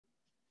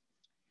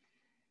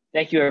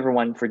Thank you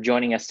everyone for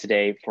joining us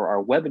today for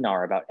our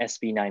webinar about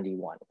SB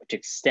 91, which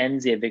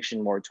extends the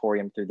eviction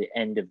moratorium through the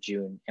end of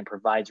June and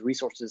provides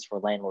resources for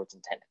landlords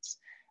and tenants.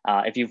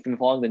 If you've been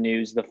following the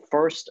news, the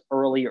first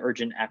early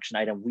urgent action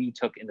item we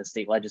took in the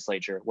state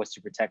legislature was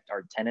to protect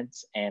our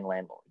tenants and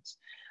landlords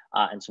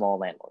and small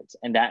landlords.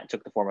 And that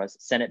took the form of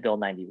Senate Bill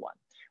 91.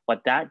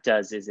 What that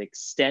does is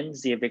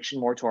extends the eviction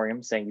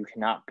moratorium, saying you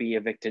cannot be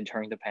evicted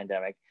during the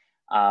pandemic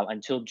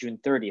until June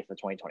 30th of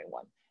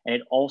 2021. And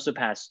it also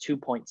passed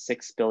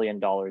 $2.6 billion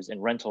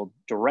in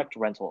direct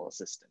rental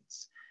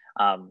assistance.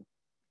 I'm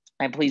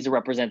pleased to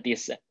represent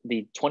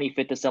the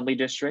 25th Assembly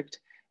District,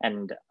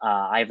 and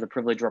I have the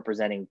privilege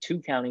representing two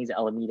counties,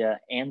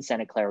 Alameda and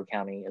Santa Clara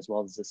County, as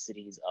well as the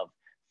cities of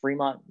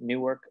Fremont,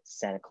 Newark,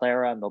 Santa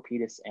Clara,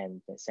 Milpitas,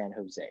 and San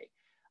Jose.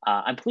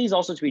 I'm pleased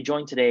also to be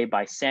joined today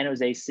by San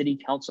Jose City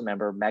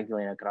Councilmember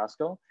Magdalena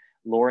Carrasco,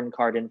 Lauren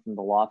Cardin from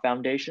the Law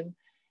Foundation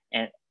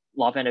of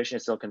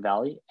Silicon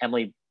Valley,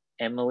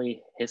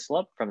 Emily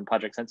Hislop from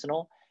Project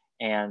Sentinel,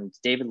 and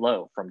David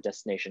Lowe from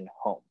Destination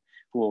Home,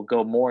 who will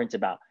go more into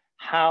about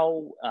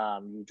how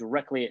you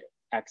directly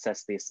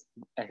access the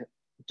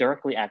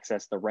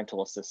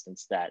rental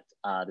assistance that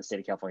the state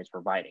of California is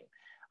providing.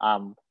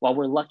 While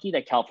we're lucky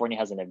that California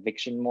has an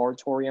eviction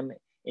moratorium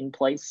in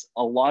place,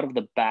 a lot of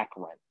the back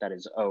rent that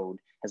is owed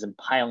has been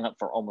piling up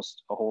for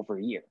almost over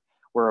a year.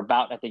 We're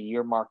about at the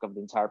year mark of the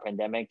entire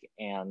pandemic,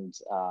 and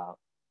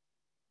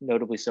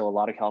notably so, a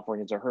lot of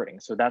Californians are hurting.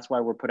 So that's why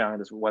we're putting on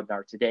this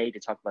webinar today to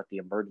talk about the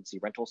emergency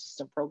rental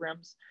assistance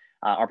programs.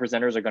 Our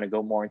presenters are going to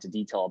go more into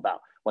detail about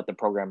what the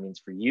program means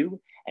for you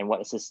and what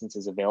assistance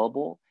is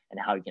available and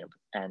how you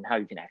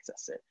can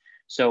access it.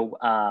 So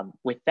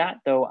with that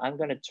though, I'm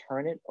going to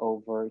turn it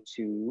over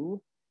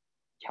to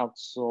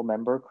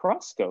Councilmember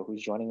Carrasco,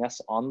 who's joining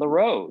us on the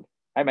road.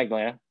 Hi,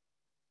 Magdalena.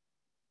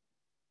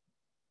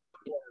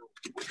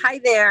 Hi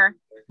there.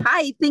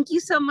 Hi, thank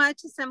you so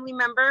much, Assembly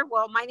Member.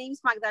 Well, my name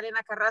is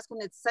Magdalena Carrasco,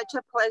 and it's such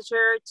a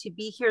pleasure to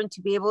be here and to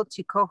be able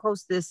to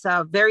co-host this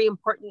very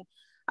important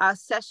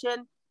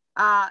session.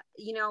 Over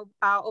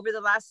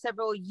the last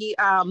several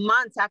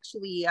months,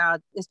 actually,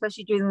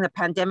 especially during the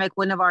pandemic,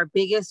 one of our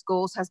biggest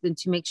goals has been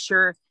to make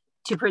sure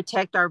to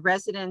protect our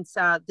residents.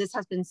 This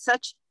has been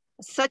such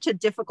a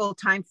difficult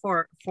time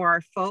for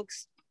our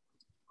folks.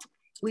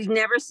 We've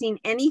never seen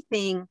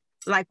anything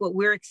like what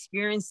we're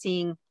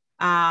experiencing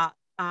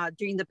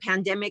during the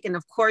pandemic. And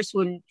of course,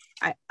 when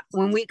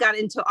we got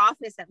into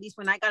office, at least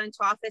when I got into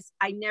office,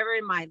 I never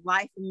in my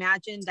life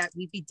imagined that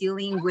we'd be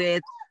dealing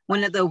with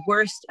one of the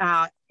worst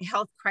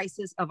health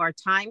crises of our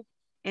time,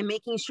 and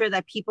making sure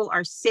that people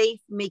are safe,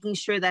 making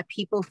sure that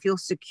people feel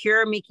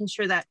secure, making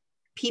sure that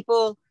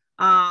people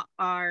are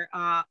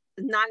not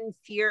in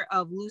fear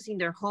of losing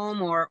their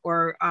home or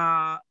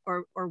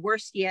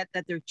worse yet,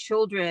 that their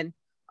children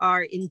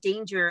are in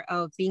danger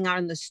of being out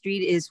on the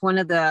street is one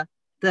of the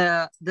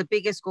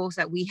biggest goals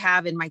that we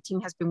have. And my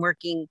team has been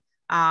working,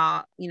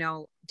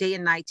 day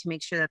and night to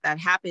make sure that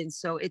happens.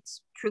 So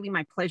it's truly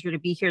my pleasure to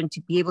be here and to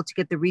be able to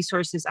get the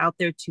resources out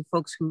there to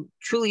folks who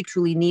truly,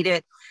 truly need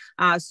it.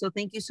 So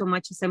thank you so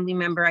much, Assembly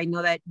Member. I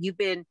know that you've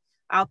been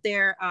out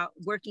there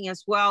working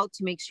as well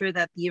to make sure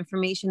that the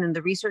information and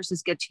the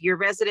resources get to your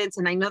residents.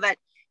 And I know that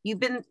you've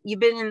been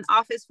in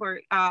office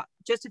for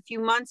just a few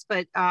months,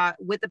 but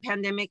with the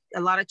pandemic,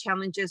 a lot of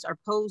challenges are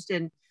posed,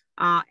 and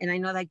I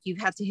know that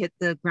you've had to hit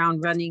the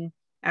ground running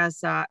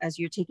as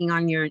you're taking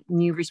on your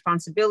new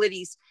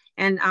responsibilities.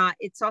 And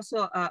it's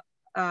also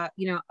a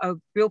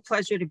real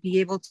pleasure to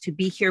be able to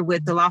be here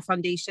with the Law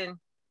Foundation.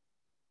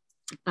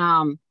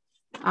 And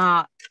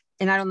I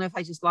don't know if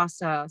I just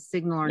lost a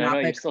signal or not. No,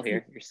 you're still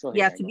here. You're still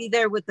here. Yeah, to be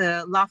there with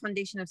the Law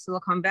Foundation of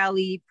Silicon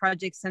Valley,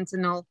 Project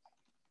Sentinel.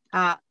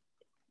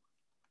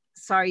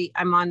 Sorry,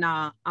 I'm on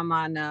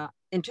a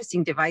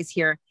interesting device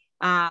here.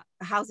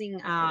 Housing,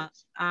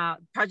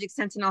 Project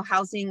Sentinel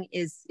housing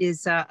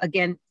is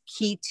again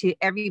key to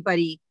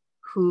everybody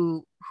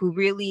who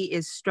really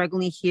is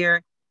struggling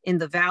here in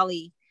the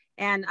Valley.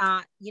 And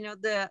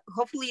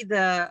hopefully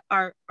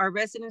our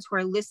residents who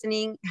are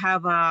listening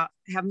have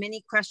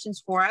many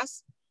questions for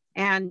us,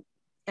 and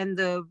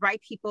the right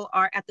people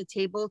are at the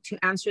table to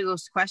answer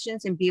those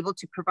questions and be able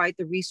to provide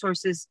the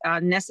resources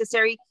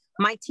necessary.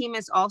 My team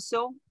is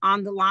also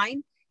on the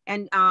line.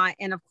 And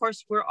of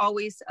course, we're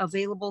always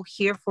available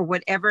here for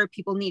whatever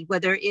people need,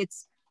 whether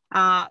it's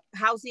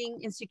housing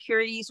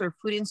insecurities or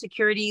food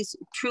insecurities.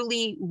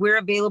 Truly, we're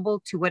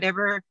available to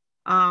whatever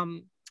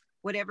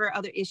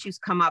other issues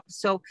come up.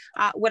 So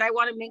what I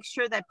want to make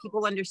sure that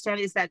people understand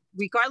is that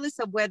regardless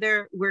of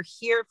whether we're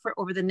here for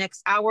over the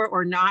next hour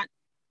or not,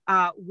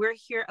 we're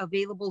here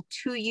available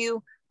to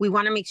you. We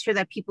want to make sure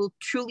that people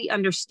truly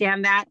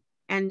understand that.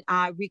 And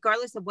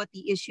regardless of what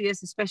the issue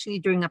is, especially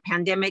during a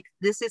pandemic,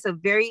 this is a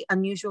very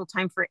unusual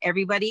time for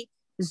everybody.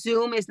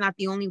 Zoom is not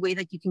the only way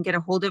that you can get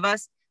a hold of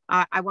us.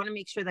 I want to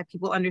make sure that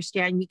people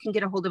understand you can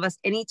get a hold of us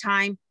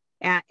anytime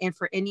and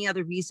for any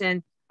other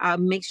reason.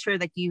 Make sure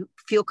that you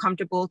feel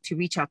comfortable to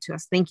reach out to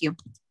us. Thank you.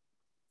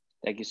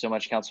 Thank you so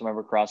much,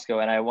 Councilmember Carrasco.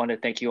 And I want to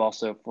thank you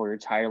also for your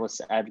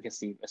tireless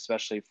advocacy,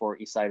 especially for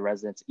Eastside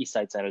residents,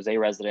 Eastside San Jose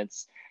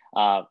residents,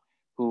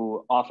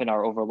 who often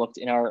are overlooked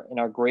in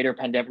our greater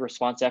pandemic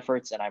response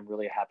efforts. And I'm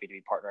really happy to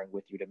be partnering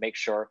with you to make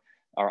sure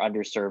our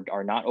underserved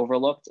are not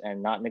overlooked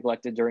and not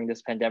neglected during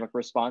this pandemic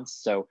response.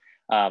 So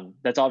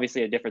that's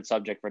obviously a different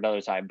subject for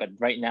another time, but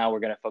right now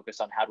we're going to focus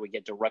on how do we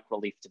get direct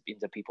relief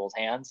into people's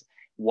hands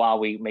while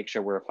we make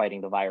sure we're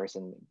fighting the virus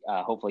and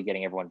hopefully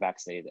getting everyone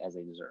vaccinated as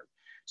they deserve.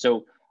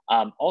 So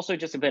also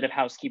just a bit of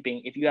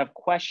housekeeping. If you have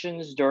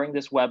questions during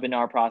this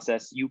webinar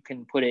process, you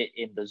can put it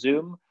in the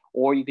Zoom,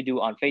 or you could do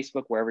it on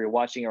Facebook, wherever you're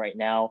watching it right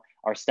now.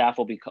 Our staff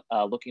will be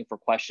looking for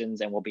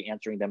questions and we'll be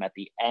answering them at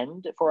the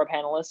end for our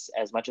panelists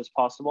as much as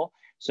possible.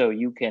 So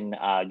you can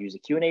use a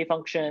Q&A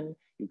function.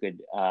 You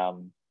could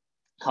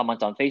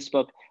comment on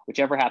Facebook,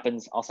 whichever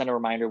happens. I'll send a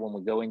reminder when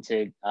we go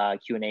into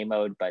Q&A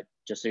mode, but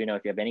just so you know,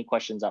 if you have any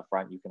questions up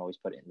front, you can always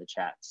put it in the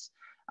chats.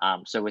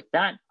 So with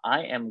that,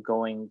 I am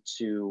going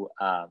to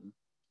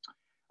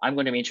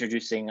be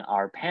introducing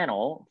our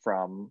panel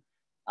from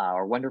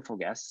our wonderful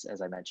guests.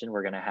 As I mentioned,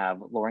 we're going to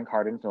have Lauren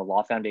Cardin from the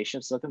Law Foundation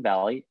of Silicon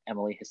Valley,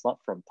 Emily Hislop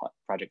from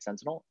Project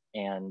Sentinel,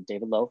 and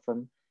David Lowe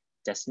from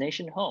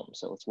Destination Home.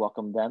 So let's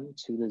welcome them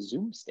to the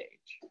Zoom stage.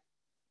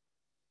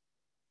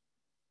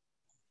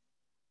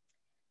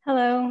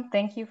 Hello,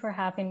 thank you for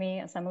having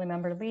me,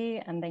 Assemblymember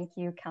Lee, and thank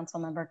you,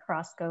 Councilmember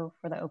Carrasco,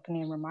 for the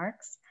opening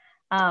remarks.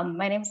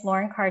 My name is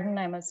Lauren Cardin.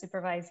 I'm a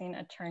supervising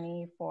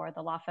attorney for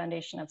the Law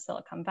Foundation of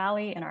Silicon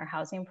Valley in our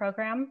housing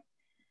program.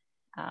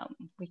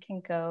 We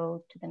can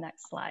go to the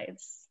next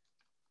slides.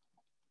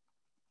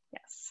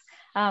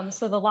 Yes.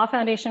 So the Law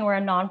Foundation, we're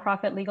a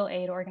nonprofit legal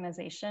aid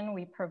organization.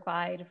 We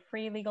provide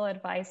free legal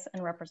advice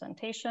and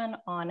representation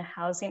on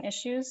housing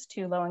issues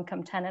to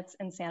low-income tenants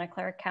in Santa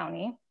Clara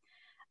County.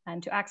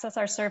 And to access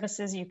our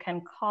services, you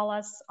can call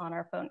us on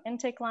our phone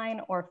intake line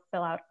or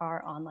fill out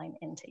our online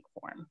intake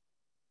form.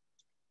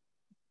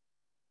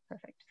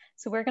 Perfect.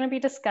 So we're going to be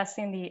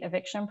discussing the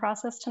eviction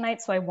process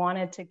tonight. So I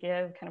wanted to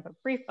give kind of a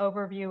brief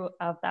overview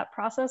of that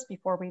process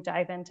before we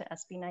dive into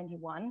SB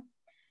 91.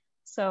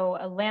 So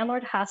a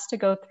landlord has to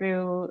go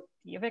through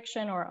the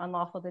eviction or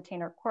unlawful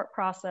detainer court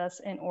process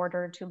in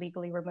order to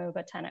legally remove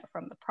a tenant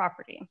from the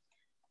property.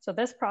 So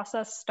this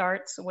process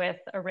starts with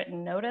a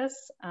written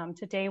notice.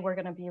 Today, we're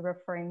going to be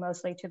referring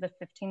mostly to the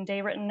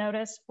 15-day written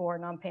notice for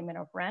non-payment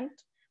of rent.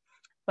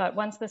 But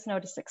once this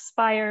notice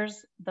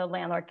expires, the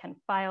landlord can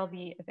file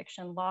the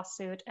eviction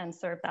lawsuit and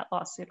serve that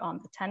lawsuit on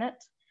the tenant.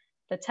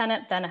 The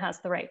tenant then has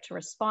the right to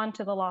respond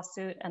to the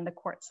lawsuit, and the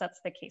court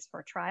sets the case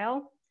for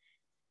trial.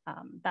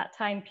 That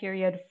time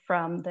period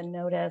from the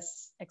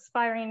notice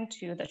expiring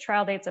to the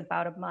trial date's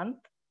about a month.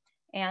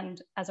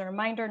 And as a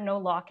reminder, no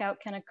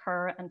lockout can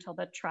occur until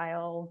the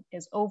trial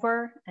is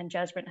over and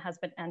judgment has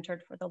been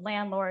entered for the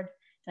landlord.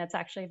 And it's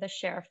actually the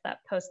sheriff that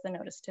posts the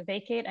notice to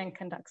vacate and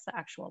conducts the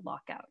actual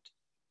lockout.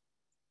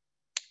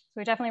 So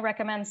we definitely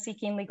recommend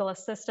seeking legal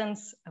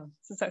assistance. Oh,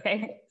 this is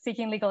okay.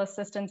 Seeking legal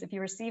assistance if you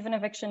receive an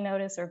eviction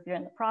notice or if you're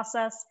in the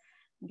process.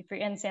 If you're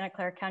in Santa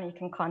Clara County, you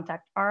can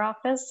contact our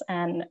office,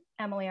 and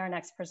Emily, our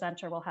next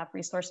presenter, will have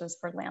resources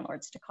for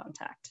landlords to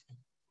contact.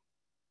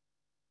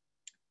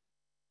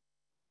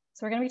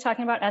 So we're going to be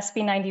talking about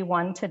SB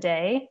 91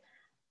 today.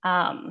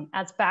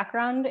 As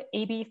background,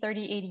 AB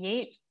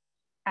 3088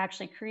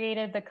 actually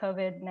created the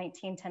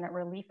COVID-19 Tenant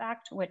Relief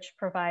Act, which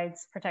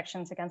provides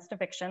protections against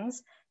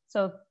evictions.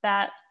 So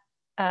that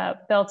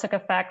bill took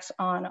effect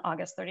on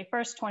August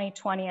 31st,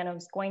 2020, and it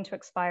was going to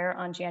expire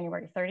on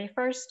January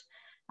 31st.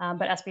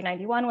 But SB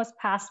 91 was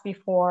passed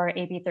before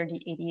AB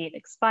 3088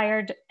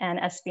 expired, and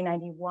SB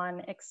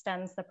 91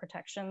 extends the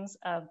protections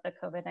of the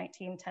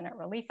COVID-19 Tenant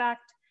Relief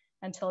Act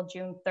until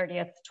June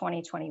 30th,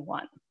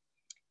 2021.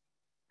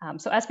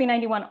 So SB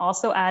 91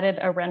 also added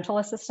a rental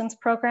assistance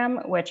program,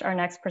 which our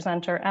next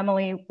presenter,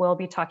 Emily, will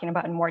be talking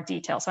about in more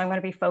detail. So I'm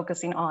going to be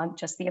focusing on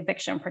just the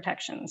eviction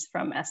protections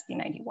from SB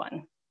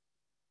 91.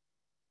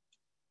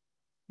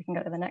 We can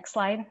go to the next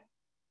slide.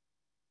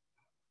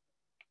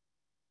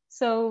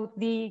 So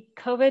the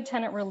COVID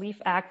Tenant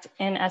Relief Act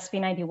in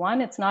SB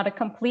 91, it's not a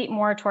complete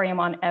moratorium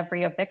on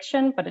every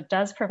eviction, but it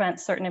does prevent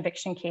certain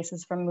eviction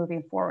cases from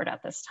moving forward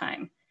at this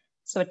time.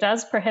 So it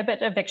does prohibit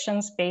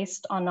evictions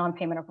based on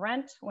non-payment of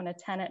rent when a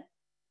tenant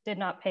did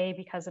not pay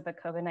because of a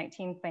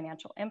COVID-19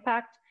 financial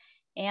impact,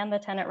 and the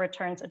tenant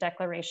returns a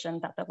declaration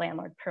that the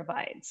landlord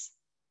provides.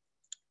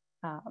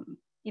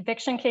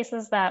 Eviction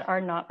cases that are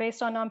not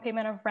based on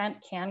non-payment of rent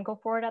can go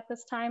forward at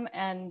this time,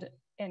 and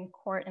in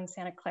court in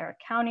Santa Clara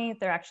County,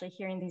 they're actually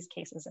hearing these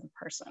cases in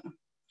person.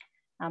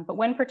 But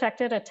when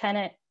protected, a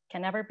tenant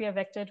can never be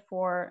evicted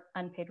for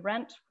unpaid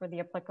rent for the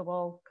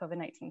applicable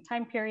COVID-19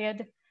 time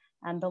period,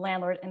 and the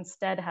landlord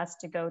instead has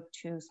to go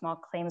to small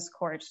claims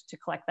court to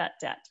collect that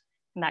debt,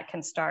 and that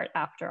can start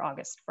after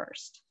August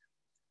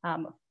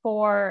 1st.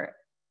 For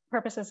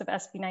purposes of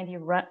SB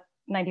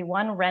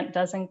 91, rent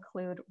does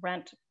include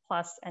rent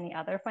plus any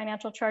other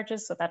financial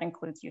charges, so that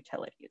includes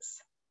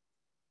utilities.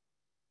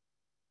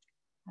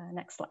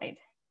 Next slide.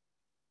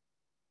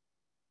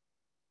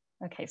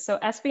 Okay, so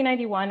SB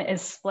 91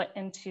 is split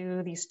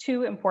into these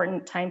two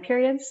important time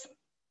periods.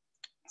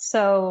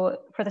 So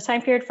for the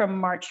time period from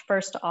March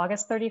 1st to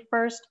August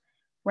 31st,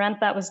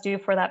 rent that was due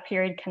for that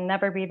period can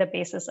never be the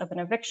basis of an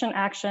eviction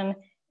action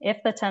if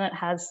the tenant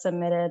has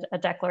submitted a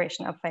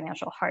declaration of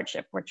financial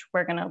hardship, which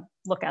we're gonna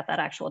look at that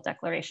actual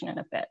declaration in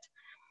a bit.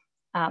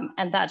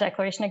 And that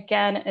declaration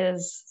again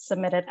is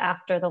submitted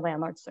after the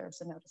landlord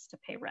serves a notice to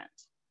pay rent.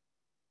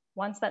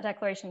 Once that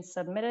declaration is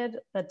submitted,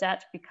 the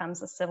debt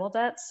becomes a civil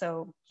debt,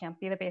 so can't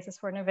be the basis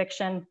for an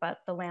eviction, but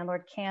the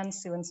landlord can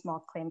sue in small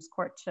claims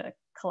court to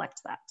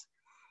collect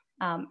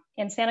that.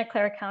 In Santa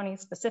Clara County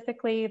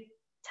specifically,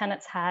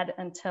 tenants had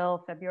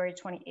until February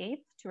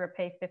 28th to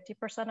repay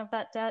 50% of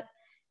that debt,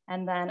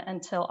 and then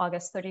until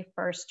August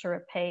 31st to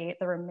repay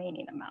the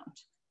remaining amount.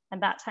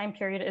 And that time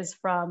period is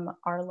from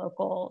our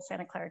local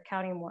Santa Clara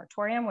County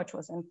moratorium, which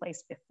was in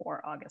place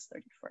before August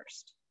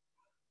 31st.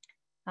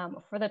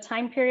 For the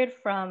time period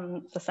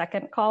from the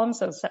second column,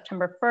 so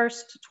September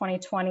 1st,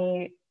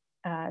 2020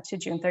 to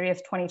June 30th,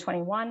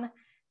 2021,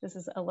 this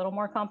is a little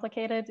more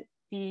complicated.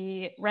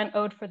 The rent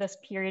owed for this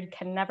period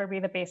can never be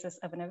the basis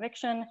of an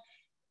eviction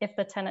if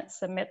the tenant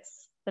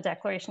submits the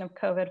declaration of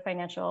COVID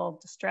financial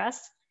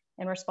distress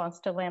in response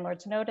to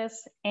landlord's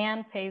notice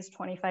and pays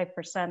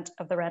 25%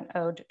 of the rent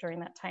owed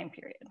during that time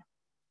period.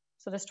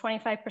 So this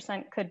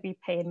 25% could be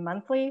paid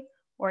monthly,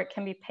 or it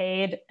can be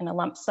paid in a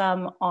lump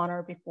sum on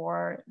or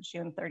before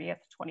June 30th,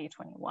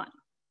 2021.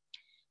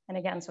 And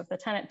again, so if the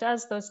tenant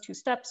does those two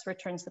steps,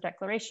 returns the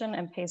declaration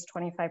and pays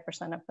 25%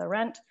 of the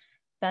rent,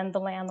 then the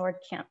landlord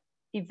can't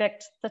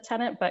evict the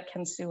tenant, but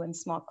can sue in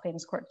small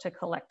claims court to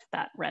collect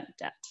that rent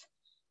debt.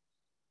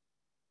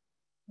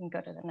 And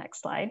go to the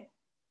next slide.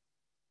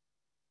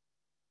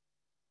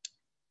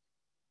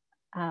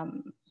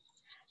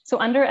 So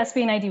under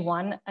SB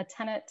 91, a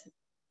tenant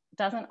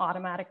doesn't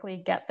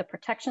automatically get the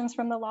protections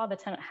from the law. The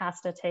tenant has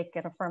to take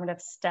an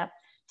affirmative step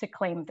to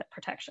claim the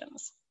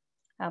protections.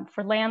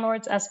 For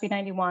landlords, SB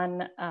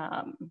 91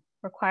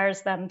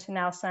 requires them to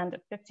now send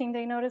a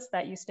 15-day notice.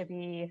 That used to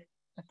be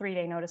a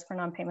 3-day notice for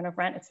non-payment of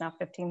rent. It's now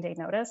 15-day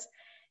notice.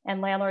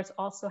 And landlords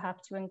also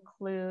have to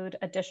include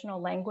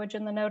additional language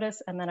in the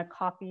notice and then a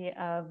copy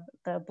of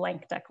the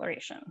blank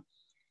declaration.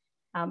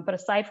 But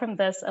aside from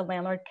this, a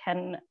landlord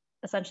can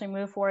essentially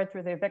move forward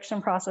through the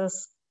eviction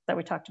process that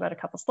we talked about a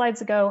couple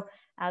slides ago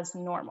as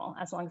normal,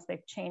 as long as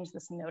they've changed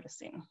this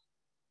noticing.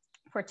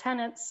 For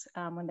tenants,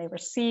 when they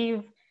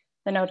receive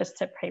the notice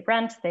to pay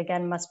rent, they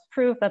again must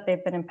prove that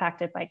they've been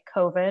impacted by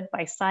COVID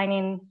by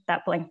signing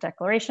that blank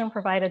declaration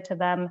provided to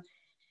them,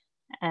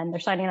 and they're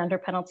signing under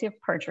penalty of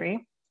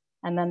perjury,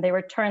 and then they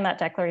return that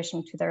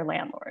declaration to their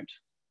landlord.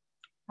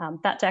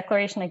 That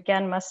declaration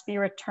again must be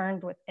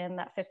returned within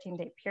that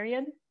 15-day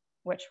period,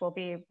 which will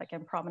be like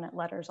in prominent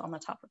letters on the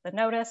top of the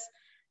notice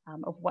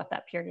of what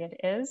that period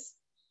is.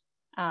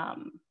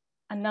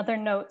 Another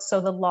note, so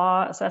the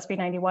law, so SB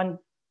 91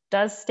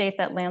 does state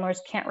that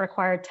landlords can't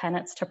require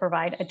tenants to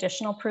provide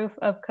additional proof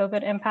of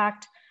COVID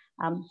impact.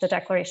 The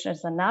declaration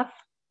is enough.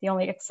 The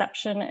only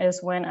exception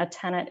is when a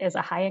tenant is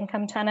a high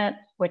income tenant,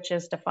 which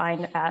is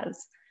defined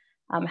as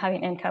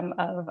having income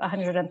of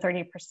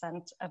 130%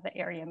 of the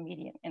area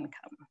median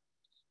income.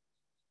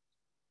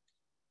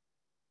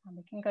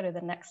 We can go to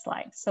the next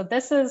slide. So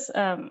this is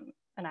an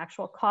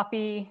actual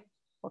copy,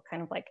 or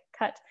kind of like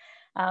cut,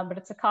 but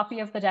it's a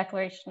copy of the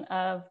declaration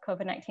of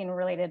COVID-19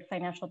 related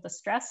financial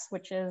distress,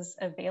 which is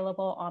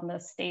available on the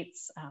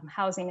state's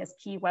Housing is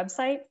Key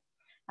website.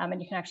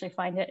 And you can actually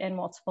find it in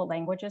multiple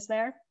languages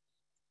there.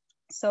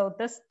 So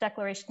this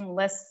declaration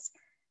lists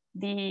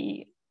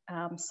the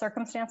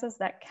circumstances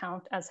that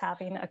count as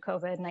having a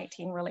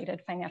COVID-19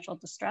 related financial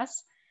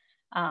distress.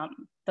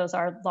 Those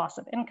are loss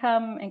of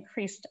income,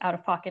 increased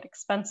out-of-pocket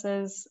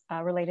expenses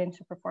relating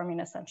to performing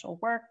essential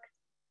work,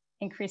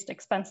 increased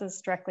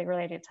expenses directly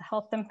related to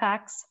health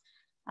impacts,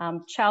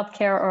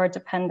 childcare or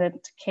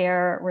dependent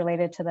care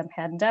related to the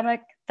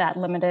pandemic that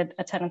limited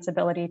a tenant's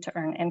ability to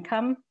earn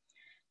income,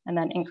 and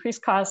then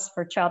increased costs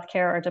for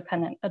childcare or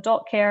dependent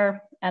adult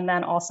care, and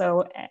then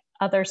also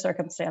other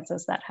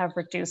circumstances that have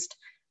reduced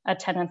a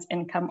tenant's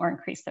income or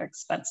increased their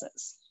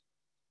expenses.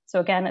 So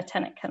again, a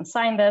tenant can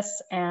sign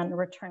this and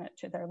return it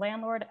to their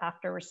landlord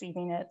after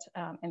receiving it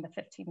in the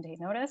 15-day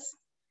notice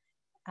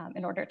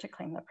in order to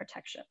claim the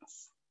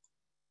protections.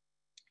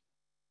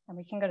 And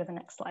we can go to the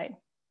next slide.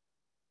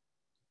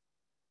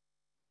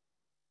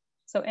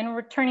 So in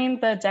returning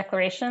the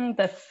declaration,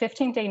 the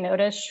 15-day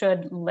notice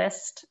should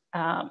list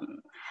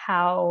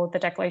how the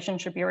declaration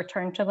should be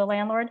returned to the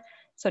landlord.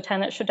 So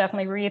tenants should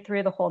definitely read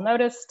through the whole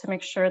notice to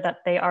make sure that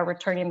they are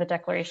returning the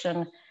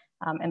declaration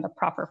in the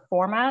proper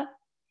format.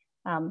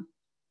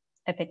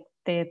 I think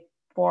the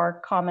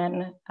 4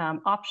 common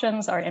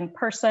options are in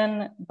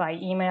person, by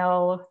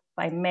email,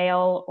 by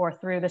mail, or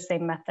through the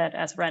same method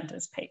as rent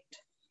is paid.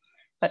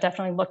 But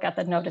definitely look at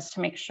the notice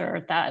to make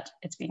sure that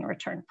it's being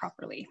returned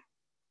properly.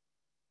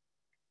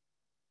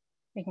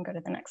 We can go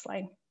to the next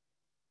slide.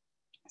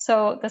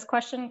 So this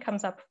question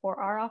comes up for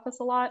our office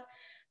a lot.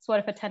 So what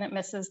if a tenant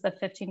misses the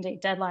 15-day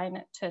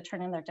deadline to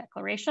turn in their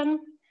declaration?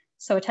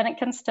 So a tenant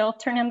can still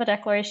turn in the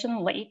declaration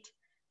late.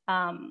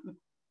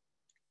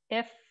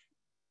 If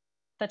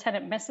the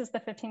tenant misses the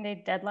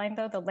 15-day deadline,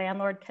 though, the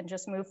landlord can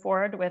just move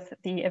forward with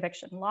the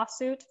eviction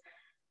lawsuit.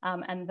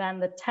 And then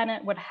the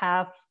tenant would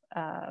have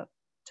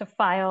to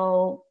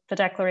file the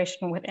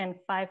declaration within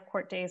 5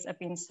 court days of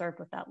being served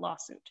with that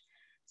lawsuit.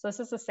 So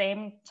this is the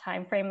same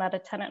time frame that a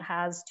tenant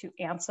has to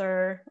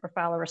answer or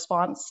file a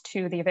response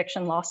to the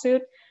eviction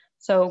lawsuit.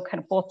 So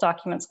kind of both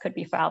documents could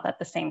be filed at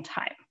the same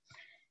time.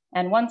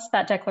 And once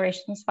that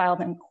declaration is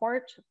filed in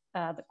court,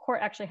 the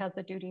court actually has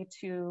the duty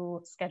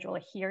to schedule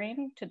a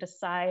hearing to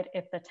decide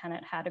if the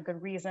tenant had a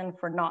good reason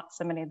for not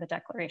submitting the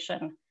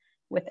declaration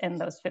within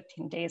those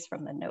 15 days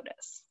from the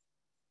notice.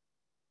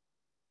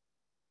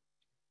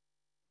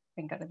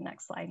 We can go to the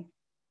next slide.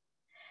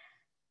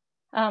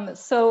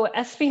 So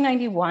SB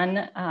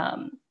 91,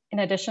 in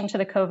addition to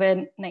the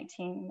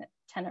COVID-19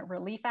 Tenant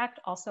Relief Act,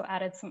 also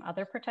added some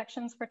other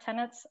protections for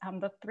tenants.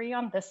 The 3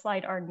 on this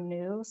slide are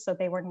new, so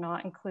they were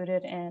not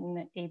included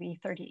in AB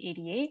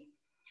 3088.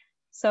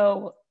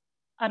 So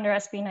under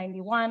SB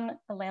 91,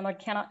 a landlord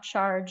cannot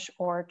charge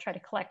or try to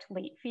collect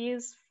late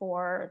fees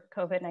for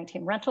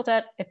COVID-19 rental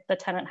debt if the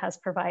tenant has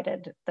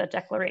provided the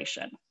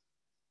declaration.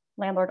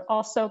 Landlord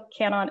also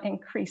cannot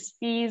increase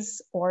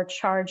fees or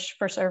charge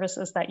for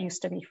services that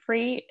used to be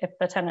free if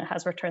the tenant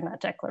has returned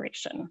that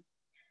declaration.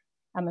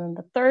 And then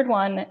the third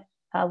one,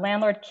 a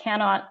landlord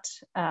cannot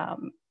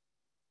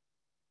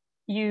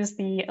use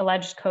the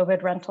alleged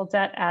COVID rental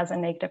debt as a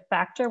negative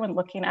factor when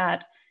looking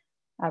at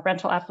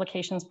rental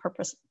applications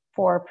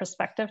for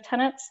prospective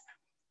tenants.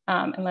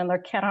 And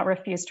landlord cannot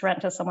refuse to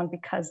rent to someone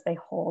because they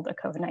hold a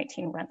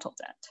COVID-19 rental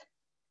debt.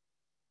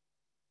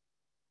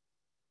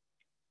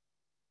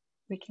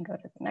 We can go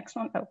to the next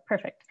one. Oh,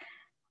 perfect.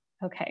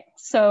 Okay,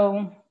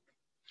 so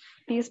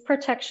these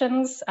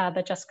protections,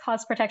 the just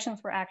cause protections,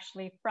 were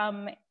actually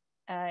from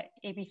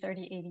AB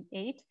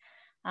 3088,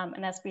 and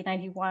SB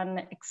 91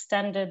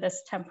 extended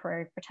this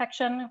temporary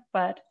protection,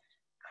 but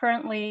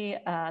currently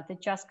the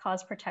just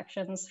cause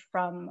protections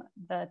from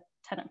the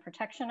Tenant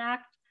Protection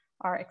Act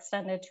are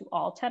extended to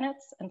all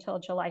tenants until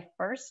July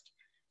 1st.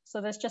 So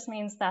this just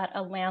means that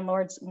a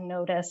landlord's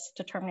notice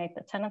to terminate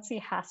the tenancy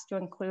has to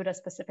include a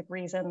specific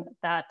reason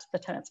that the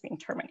tenant's being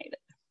terminated.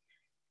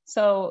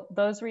 So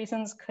those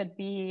reasons could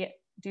be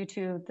due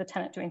to the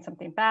tenant doing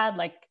something bad,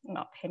 like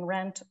not paying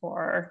rent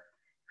or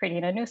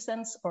creating a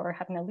nuisance or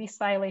having a lease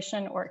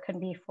violation, or it could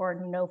be for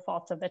no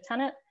fault of the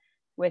tenant,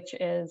 which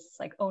is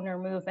like owner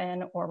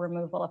move-in or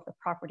removal of the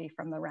property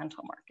from the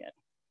rental market.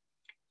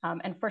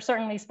 And for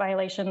certain lease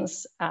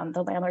violations,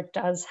 the landlord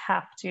does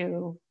have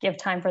to give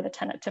time for the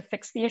tenant to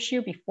fix the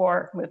issue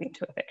before moving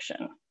to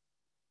eviction.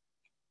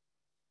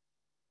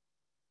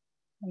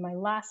 And my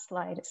last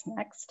slide is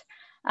next.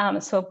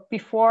 So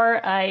before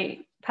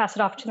I pass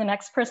it off to the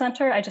next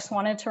presenter, I just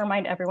wanted to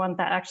remind everyone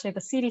that actually the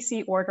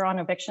CDC order on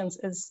evictions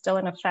is still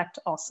in effect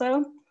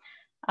also.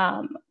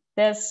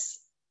 This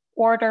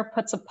order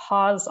puts a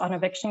pause on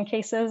eviction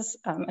cases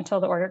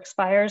until the order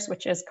expires,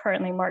 which is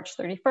currently March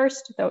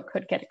 31st, though it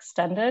could get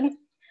extended.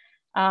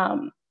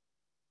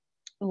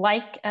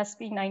 Like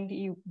SB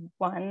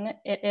 91,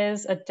 it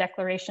is a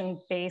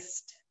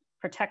declaration-based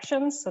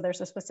protection. So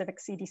there's a specific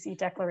CDC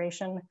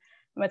declaration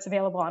that's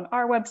available on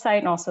our website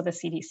and also the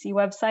CDC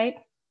website.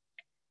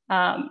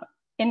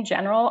 In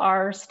general,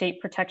 our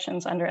state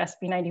protections under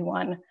SB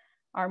 91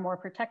 are more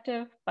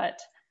protective, but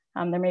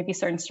there may be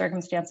certain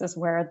circumstances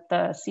where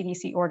the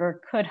CDC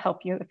order could help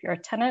you if you're a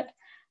tenant.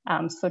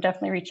 So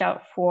definitely reach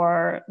out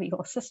for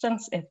legal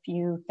assistance if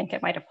you think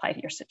it might apply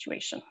to your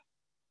situation.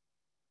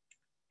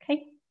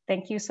 Okay,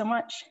 thank you so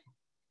much.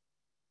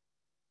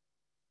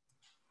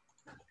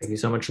 Thank you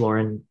so much,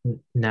 Lauren.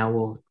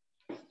 Now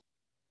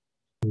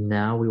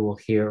we will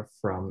hear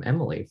from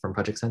Emily from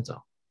Project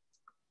Sentinel.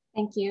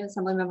 Thank you,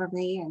 Assemblymember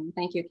Lee, and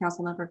thank you,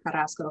 Councilmember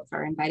Carrasco,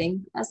 for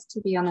inviting us to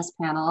be on this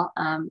panel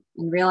and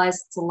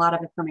realize it's a lot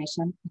of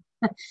information.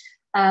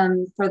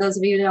 For those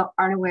of you who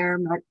aren't aware,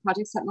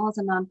 Project Sentinel is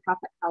a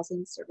nonprofit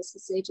housing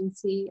services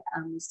agency.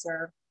 We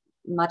serve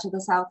much of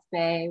the South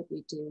Bay.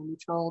 We do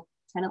neutral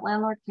tenant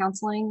landlord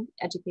counseling,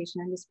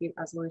 education, and dispute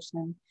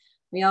resolution.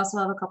 We also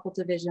have a couple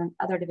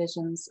other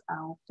divisions,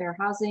 fair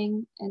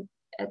housing and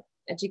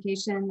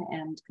education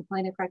and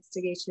complaint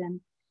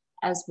investigation,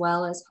 as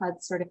well as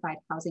HUD certified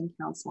housing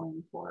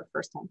counseling for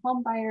first-time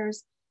home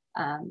buyers,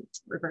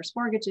 reverse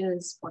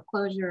mortgages,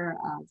 foreclosure,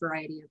 a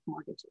variety of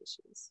mortgage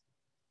issues.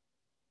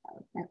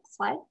 Next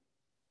slide.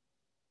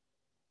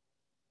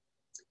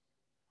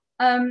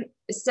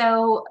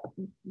 So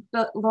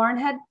Lauren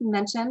had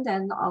mentioned,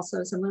 and also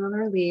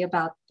Assemblymember Lee,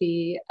 about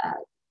the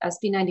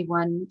SB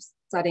 91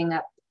 setting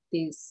up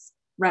these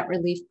rent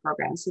relief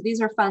programs. So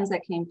these are funds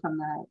that came from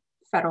the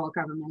federal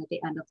government at the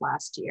end of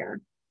last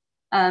year.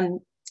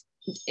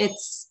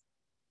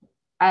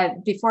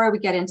 Before we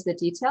get into the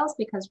details,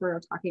 because we're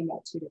talking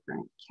about 2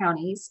 different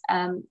counties,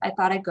 I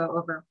thought I'd go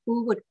over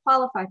who would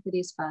qualify for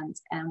these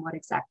funds and what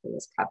exactly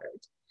is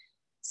covered.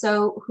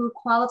 So who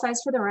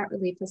qualifies for the rent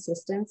relief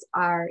assistance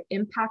are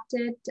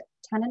impacted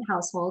tenant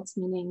households,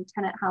 meaning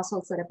tenant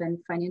households that have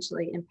been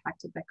financially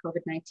impacted by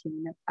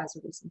COVID-19 as a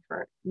reason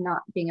for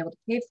not being able to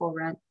pay full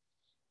rent.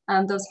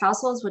 Those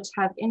households which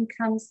have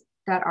incomes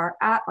that are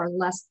at or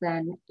less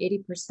than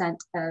 80%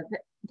 of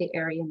the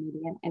area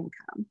median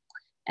income.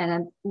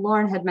 And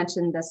Lauren had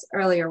mentioned this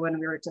earlier when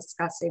we were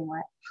discussing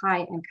what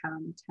high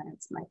income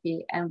tenants might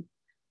be. And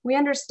we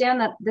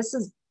understand that this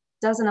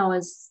doesn't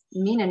always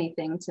mean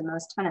anything to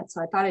most tenants.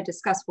 So I thought I'd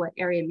discuss what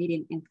area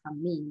median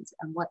income means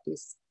and what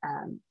these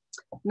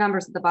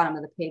numbers at the bottom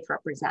of the page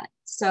represent.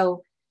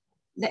 So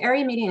the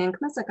area median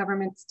income is a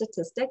government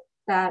statistic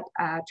that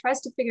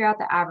tries to figure out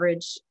the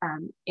average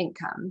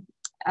income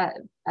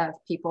of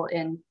people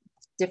in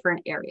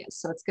different areas.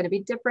 So it's going to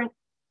be different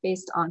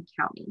based on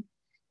county.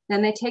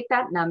 Then they take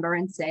that number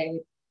and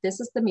say, this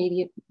is the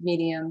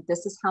median,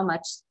 this is how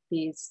much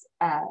these,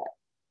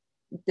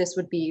 this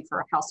would be for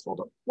a household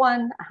of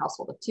 1, a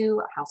household of 2,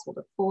 a household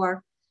of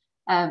 4.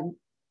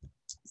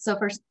 So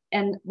first,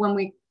 and when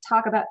we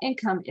talk about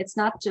income, it's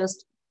not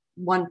just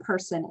one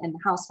person in the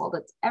household,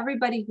 it's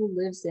everybody who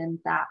lives in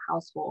that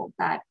household,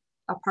 that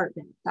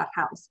apartment, that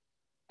house.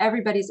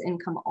 Everybody's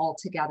income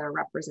altogether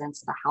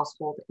represents the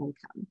household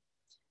income.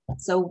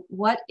 So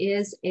what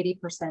is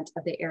 80%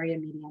 of the area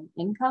median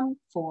income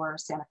for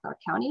Santa Clara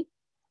County?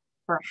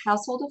 For a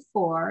household of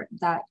 4,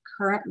 that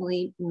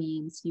currently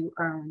means you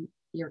earn,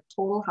 your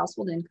total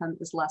household income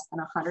is less than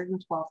 $112,150.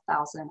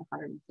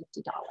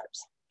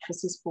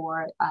 This is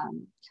for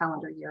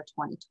calendar year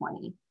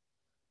 2020.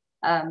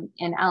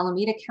 In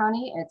Alameda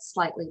County, it's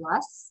slightly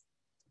less.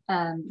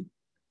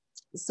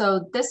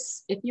 So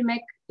this, if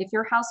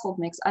your household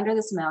makes under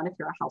this amount, if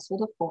you're a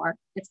household of 4,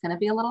 it's going to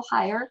be a little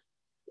higher.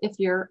 If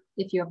you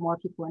have more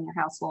people in your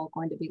household,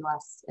 going to be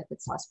less if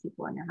it's less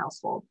people in your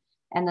household.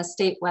 And the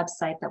state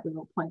website that we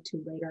will point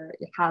to later,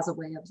 it has a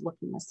way of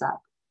looking this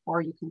up,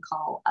 or you can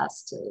call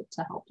us to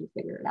help you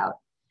figure it out.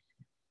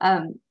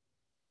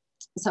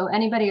 So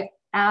anybody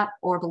at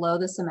or below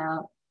this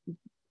amount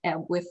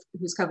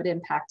who's COVID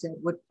impacted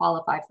would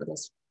qualify for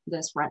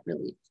this rent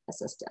relief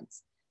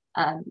assistance.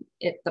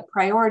 The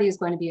priority is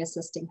going to be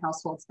assisting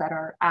households that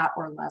are at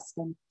or less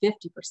than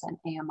 50%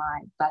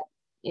 AMI, but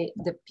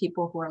the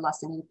people who are less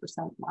than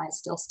 80% might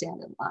still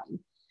stand in line.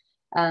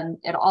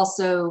 It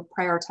also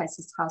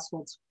prioritizes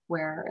households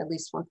where at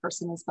least one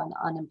person has been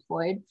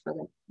unemployed for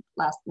the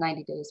last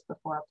 90 days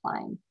before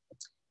applying.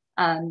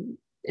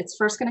 It's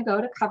first going to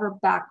go to cover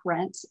back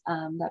rent,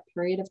 that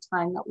period of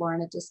time that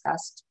Lauren had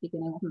discussed,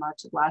 beginning of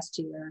March of last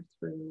year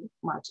through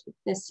March of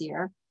this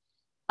year.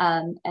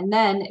 And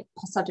then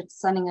subject to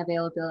funding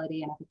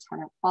availability, and if a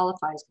tenant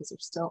qualifies because they're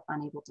still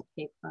unable to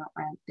pay current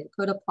rent, they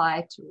could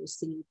apply to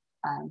receive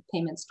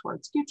payments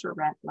towards future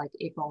rent like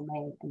April,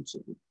 May, and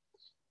June.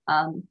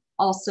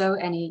 Also,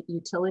 any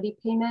utility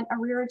payment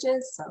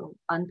arrearages, so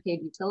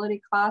unpaid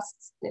utility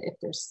costs, if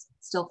there's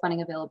still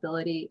funding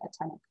availability, a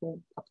tenant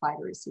could apply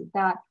to receive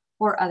that,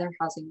 or other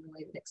housing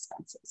related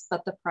expenses,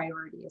 but the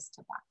priority is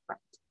to back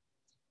rent.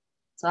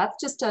 So that's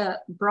just a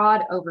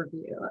broad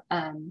overview.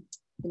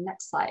 The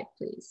next slide,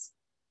 please.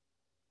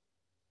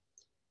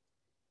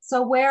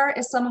 So where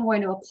is someone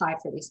going to apply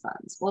for these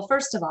funds? Well,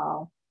 first of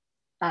all,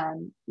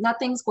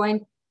 nothing's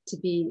going to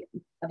be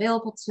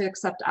available to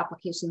accept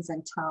applications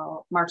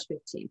until March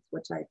 15th,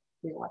 which I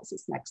realize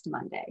is next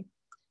Monday.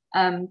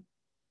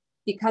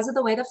 Because of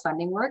the way the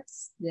funding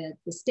works, the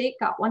state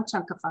got one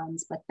chunk of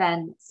funds, but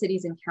then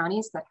cities and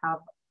counties that have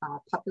a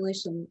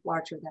population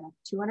larger than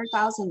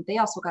 200,000, they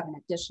also got an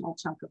additional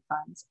chunk of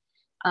funds.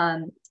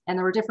 And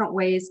there were different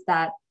ways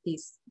that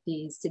these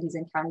cities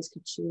and counties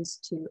could choose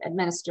to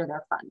administer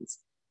their funds.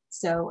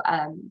 So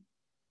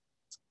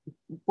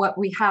what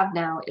we have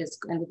now is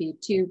going to be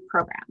 2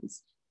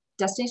 programs.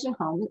 Destination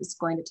Home is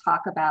going to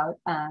talk about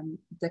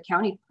the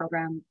county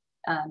program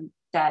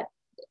that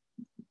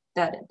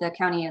the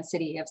county and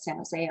city of San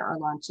Jose are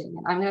launching.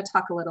 And I'm going to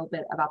talk a little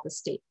bit about the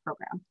state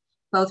program.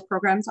 Both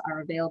programs are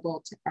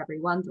available to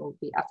everyone. There will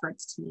be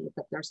efforts to make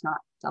that there's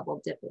not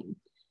double dipping,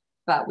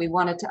 but we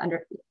wanted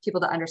people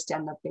to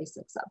understand the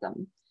basics of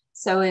them.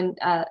 So in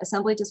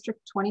Assembly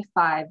District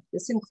 25,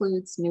 this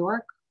includes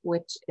Newark,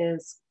 which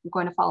is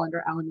going to fall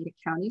under Alameda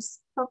County's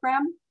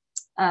program,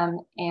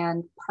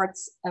 and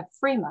parts of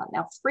Fremont.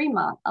 Now,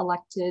 Fremont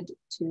elected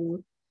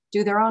to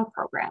do their own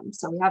program,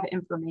 so we have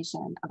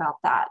information about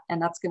that,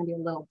 and that's going to be a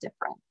little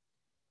different.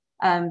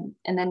 And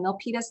then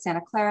Milpitas,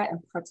 Santa Clara, and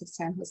parts of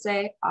San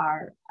Jose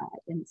are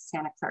in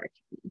Santa Clara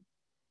County.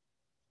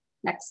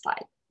 Next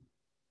slide.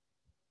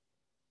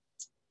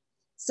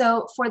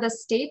 So for the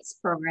state's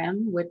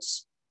program,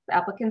 which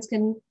applicants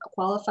can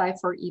qualify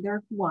for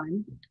either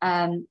one,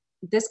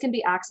 this can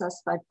be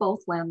accessed by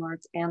both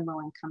landlords and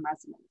low-income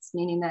residents,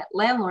 meaning that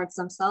landlords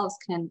themselves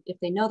can, if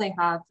they know they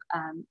have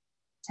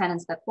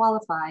tenants that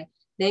qualify,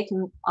 they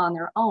can on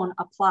their own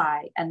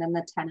apply, and then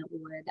the tenant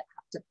would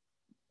have to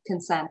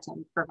consent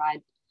and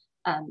provide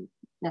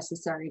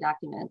necessary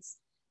documents.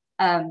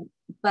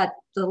 But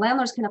the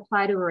landlords can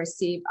apply to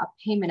receive a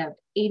payment of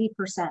 80%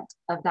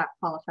 of that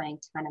qualifying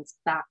tenant's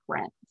back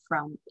rent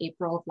from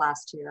April of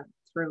last year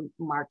through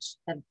March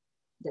of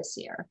this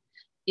year,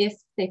 if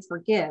they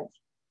forgive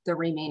the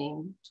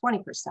remaining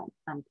 20%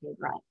 unpaid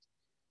rent.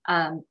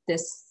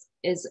 This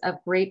is of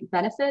great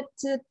benefit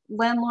to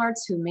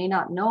landlords who may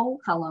not know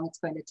how long it's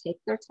going to take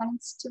their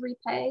tenants to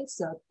repay.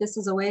 So this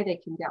is a way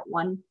they can get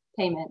one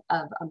payment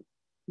of a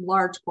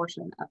large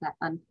portion of that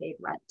unpaid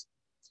rent.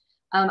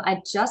 I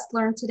just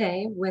learned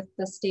today with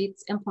the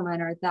state's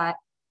implementer that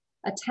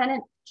a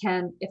tenant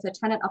can, if the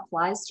tenant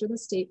applies through the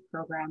state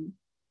program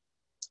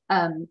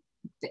and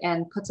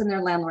puts in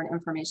their landlord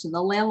information,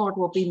 the landlord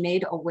will be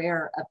made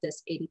aware of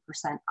this 80%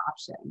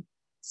 option.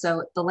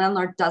 So the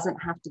landlord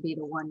doesn't have to be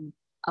the one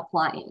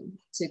applying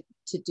to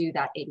do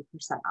that 80%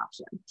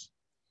 option.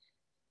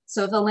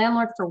 So if the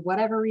landlord, for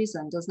whatever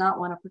reason, does not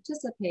want to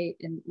participate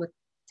in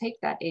take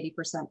that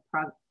 80%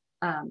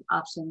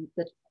 option,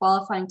 the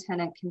qualifying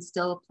tenant can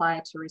still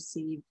apply to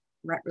receive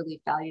rent relief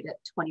valued at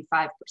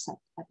 25%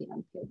 of the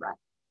unpaid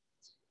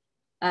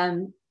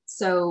rent.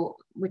 So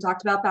we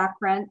talked about back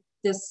rent.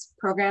 This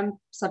program,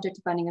 subject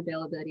to funding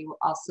availability, will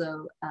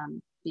also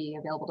be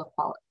available to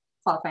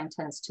qualifying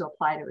tenants to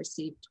apply to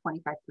receive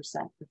 25%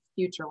 of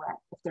future rent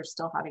if they're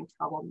still having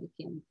trouble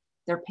making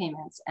their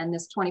payments. And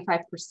this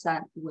 25%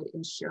 would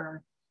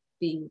ensure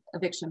the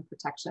eviction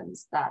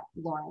protections that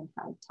Lauren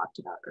had talked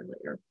about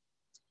earlier.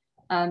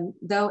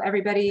 Though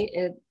everybody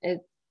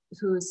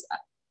who's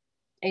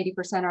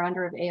 80% or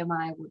under of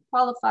AMI would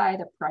qualify,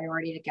 the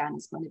priority again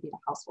is going to be the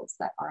households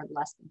that are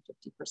less than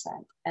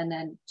 50%. And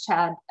then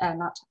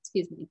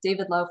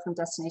David Lowe from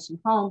Destination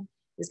Home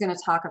is going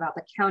to talk about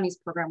the county's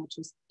program, which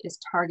is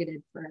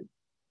targeted for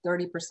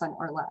 30%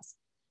 or less,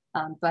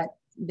 but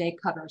they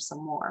cover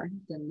some more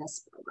than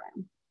this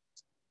program.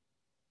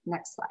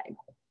 Next slide.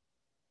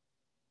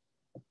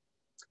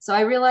 So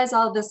I realize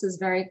all of this is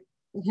very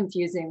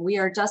confusing. We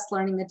are just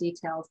learning the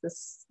details.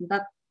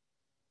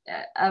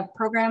 A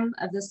program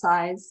of this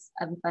size,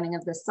 of funding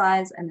of this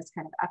size and this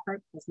kind of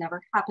effort has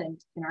never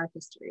happened in our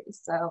history.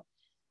 So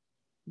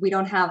we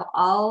don't have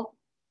all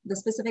the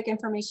specific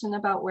information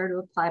about where to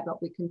apply,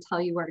 but we can tell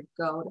you where to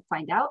go to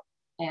find out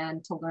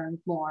and to learn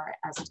more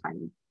as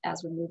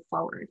we move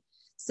forward.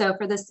 So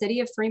for the city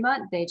of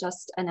Fremont, they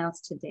just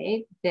announced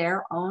today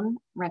their own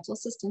rental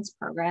assistance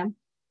program.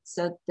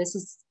 So this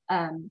is,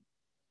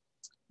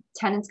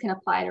 tenants can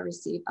apply to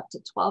receive up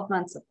to 12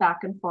 months of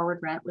back and forward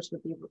rent, which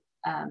would be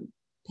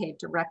paid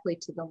directly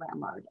to the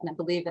landlord. And I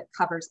believe it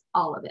covers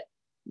all of it,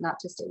 not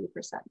just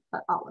 80%,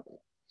 but all of it.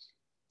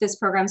 This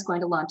program is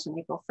going to launch on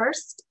April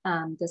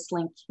 1st. This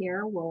link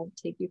here will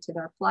take you to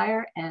their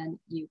flyer, and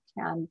you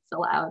can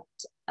fill out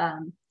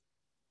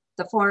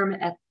the form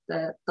at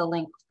the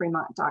link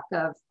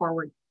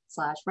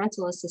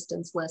fremont.gov/rental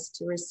assistance list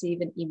to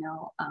receive an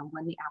email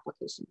when the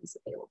application is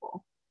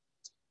available.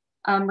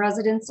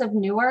 Residents of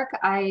Newark,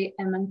 I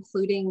am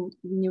including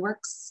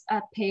Newark's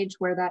page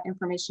where that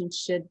information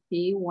should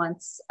be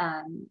once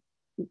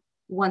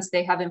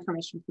they have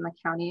information from the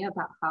county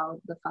about how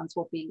the funds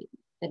will be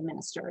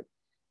administered.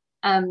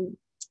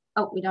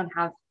 Oh, we don't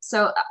have,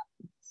 so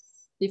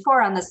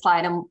before on this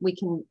slide, we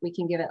can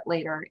give it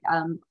later.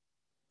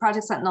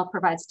 Project Sentinel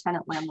provides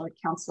tenant landlord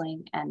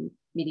counseling and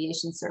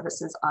mediation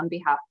services on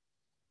behalf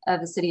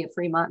of the city of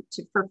Fremont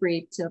for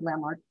free to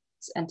landlords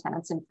and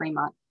tenants in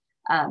Fremont.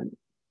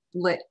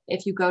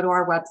 If you go to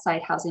our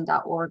website,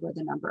 housing.org, or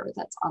the number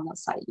that's on the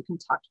site, you can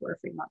talk to our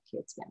Fremont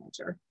case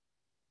manager.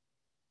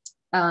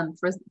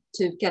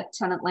 To get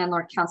tenant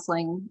landlord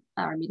counseling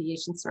or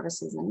mediation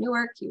services in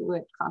Newark, you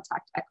would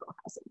contact Echo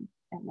Housing,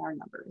 and their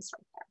number is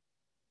right there.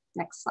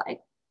 Next slide.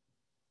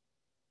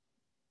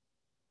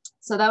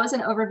 So that was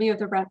an overview of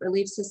the rent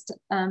relief system,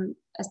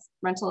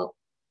 rent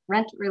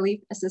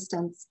relief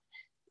assistance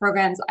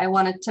programs. I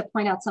wanted to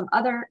point out some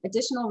other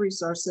additional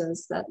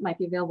resources that might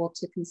be available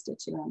to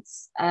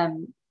constituents.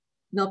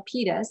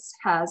 Milpitas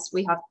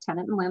we have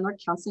tenant and landlord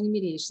counseling and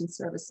mediation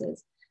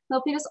services.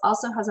 Milpitas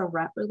also has a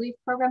rent relief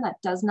program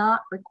that does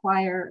not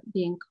require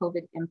being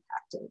COVID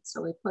impacted.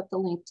 So we put the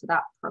link to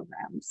that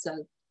program.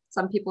 So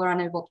some people are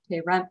unable to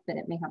pay rent, but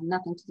it may have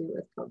nothing to do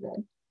with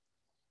COVID.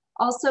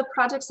 Also,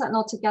 Project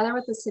Sentinel, together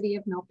with the city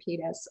of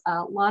Milpitas,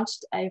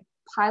 launched a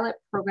pilot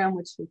program,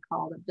 which we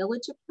call the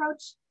Village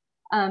Approach,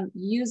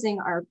 using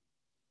our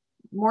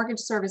mortgage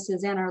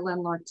services and our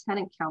landlord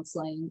tenant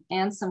counseling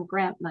and some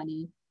grant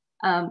money.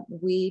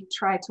 We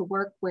try to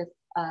work with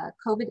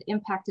COVID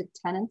impacted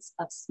tenants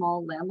of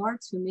small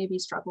landlords who may be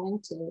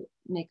struggling to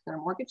make their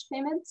mortgage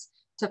payments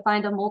to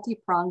find a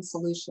multi-pronged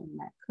solution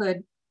that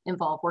could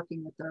involve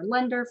working with their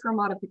lender for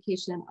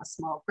modification, a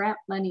small grant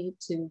money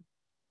to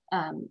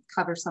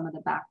cover some of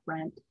the back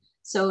rent.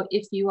 So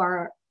if you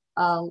are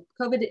a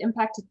COVID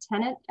impacted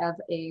tenant of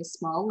a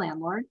small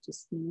landlord,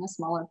 just meaning a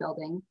smaller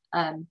building,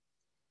 and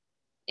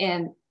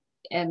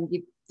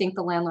you think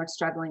the landlord's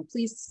struggling,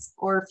 please,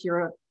 or if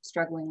you're a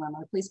struggling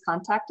landlord, please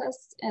contact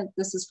us. And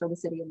this is for the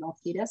city of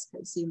Milpitas,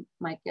 because you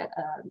might get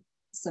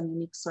some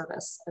unique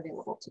service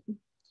available to you.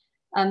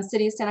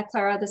 City of Santa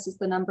Clara, this is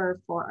the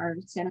number for our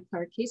Santa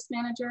Clara case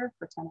manager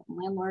for tenant and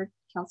landlord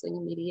counseling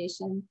and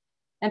mediation.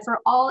 And for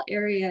all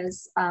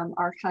areas,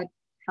 our HUD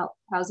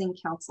housing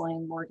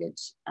counseling,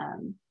 mortgage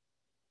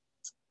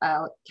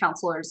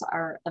counselors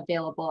are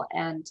available.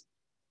 And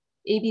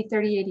AB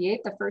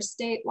 3088, the first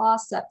state law,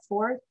 set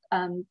forth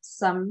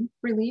some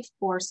relief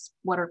for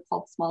what are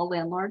called small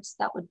landlords.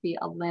 That would be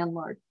a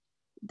landlord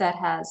that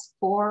has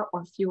 4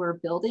 or fewer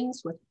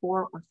buildings with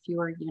 4 or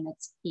fewer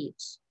units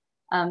each.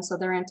 So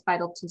they're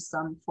entitled to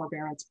some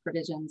forbearance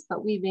provisions,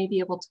 but we may be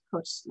able to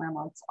coach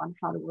landlords on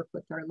how to work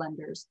with their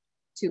lenders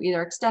to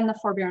either extend the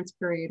forbearance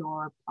period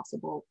or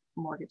possible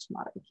mortgage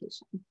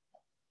modification.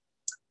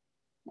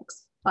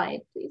 Next slide,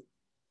 please.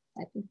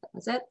 I think that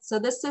was it. So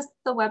this is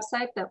the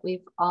website that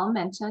we've all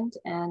mentioned,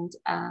 and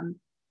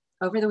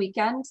over the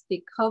weekend,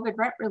 the COVID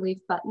rent relief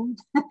button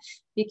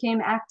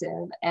became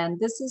active, and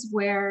this is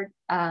where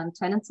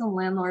tenants and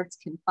landlords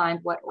can find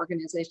what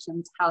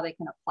organizations, how they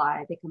can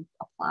apply. They can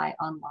apply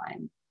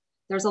online.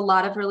 There's a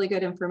lot of really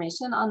good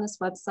information on this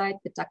website.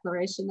 The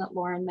declaration that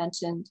Lauren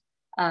mentioned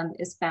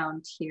is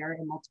found here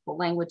in multiple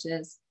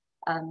languages.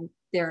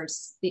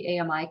 There's the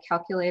AMI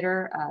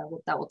calculator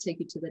that will take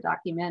you to the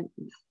document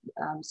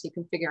so you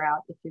can figure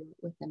out if you're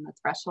within the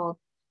threshold.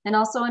 And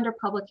also under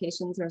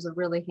publications, there's a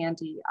really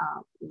handy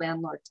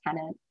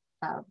landlord-tenant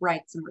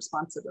rights and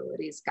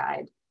responsibilities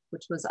guide,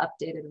 which was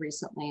updated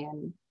recently.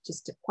 And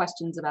just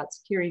questions about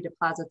security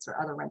deposits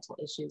or other rental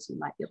issues, you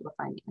might be able to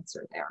find the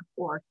answer there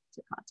or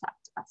to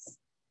contact us.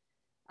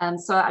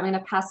 So I'm going to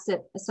pass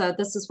it. So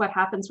this is what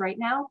happens right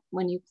now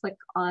when you click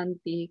on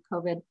the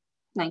COVID-19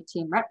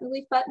 rent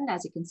relief button.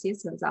 As you can see,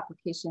 it says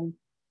application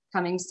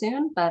coming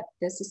soon, but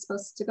this is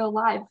supposed to go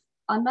live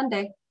on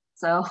Monday.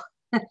 So,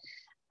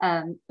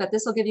 but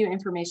this will give you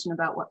information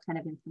about what kind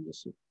of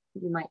information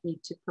you might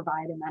need to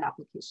provide in that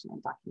application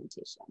and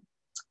documentation.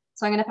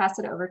 So I'm going to pass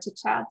it over to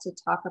Chad to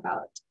talk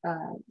about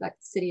the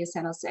City of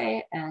San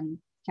Jose and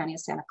County of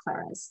Santa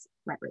Clara's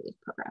rent relief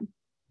program.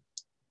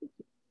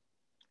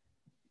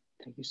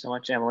 Thank you so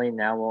much, Emily.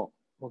 Now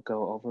we'll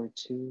go over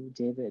to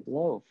David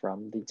Lowe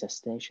from the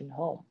Destination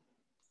Home.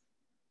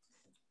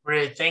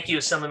 Great, thank you,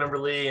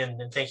 Assemblymember Lee,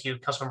 and thank you,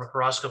 Councilmember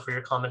Carrasco, for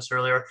your comments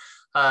earlier.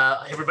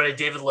 Everybody,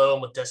 David Lowe,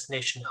 I'm with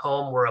Destination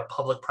Home. We're a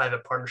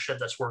public-private partnership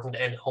that's working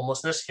to end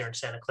homelessness here in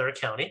Santa Clara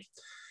County.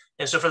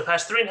 And so for the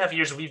past 3.5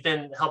 years, we've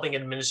been helping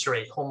administer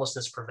a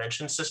homelessness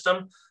prevention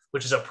system,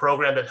 which is a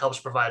program that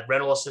helps provide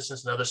rental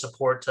assistance and other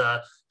support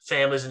to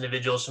families,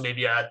 individuals who may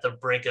be at the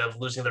brink of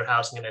losing their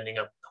housing and ending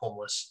up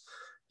homeless.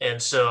 And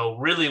so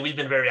really, we've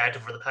been very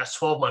active for the past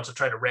 12 months of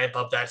trying to ramp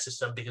up that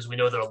system because we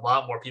know there are a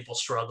lot more people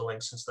struggling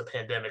since the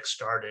pandemic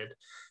started.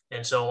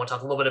 And so I want to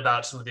talk a little bit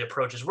about some of the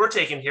approaches we're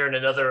taking here and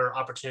another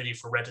opportunity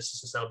for rent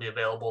assistance that'll be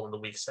available in the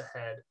weeks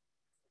ahead.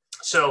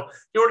 So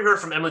you already heard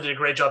from Emily, did a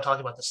great job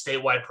talking about the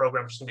statewide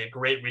program, which is going to be a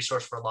great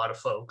resource for a lot of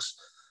folks.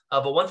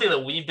 But one thing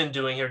that we've been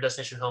doing here at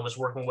Destination Home is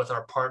working with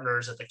our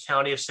partners at the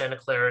County of Santa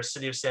Clara,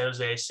 City of San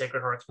Jose,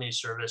 Sacred Heart Community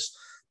Service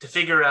to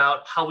figure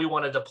out how we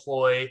want to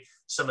deploy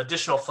some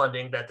additional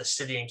funding that the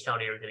city and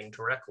county are getting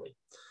directly.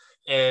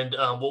 And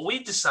what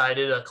we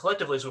decided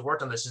collectively as we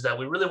worked on this is that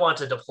we really want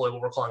to deploy what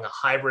we're calling a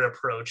hybrid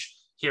approach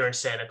here in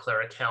Santa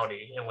Clara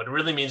County. And what it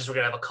really means is we're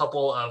going to have a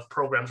couple of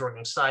programs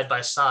working side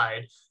by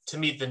side to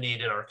meet the need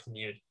in our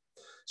community.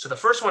 So the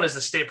first one is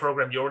the state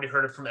program you already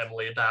heard it from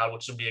Emily about,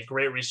 which would be a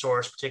great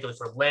resource, particularly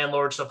for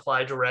landlords to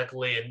apply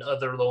directly and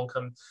other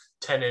low-income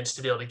tenants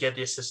to be able to get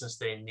the assistance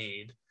they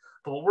need.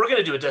 But what we're going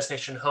to do at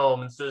Destination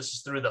Home, and this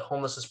is through the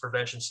homelessness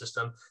prevention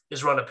system,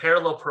 is run a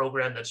parallel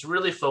program that's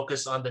really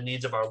focused on the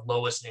needs of our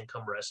lowest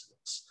income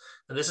residents.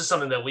 And this is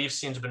something that we've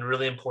seen has been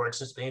really important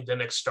since the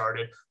pandemic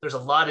started. There's a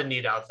lot of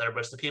need out there,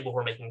 but it's the people who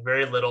are making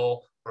very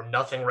little or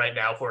nothing right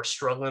now who are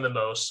struggling the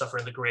most,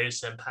 suffering the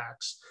greatest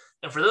impacts.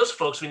 And for those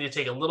folks, we need to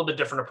take a little bit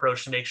different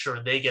approach to make sure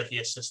they get the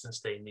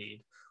assistance they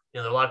need. You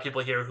know, there are a lot of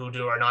people here who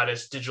are not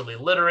as digitally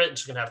literate and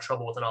so can have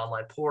trouble with an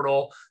online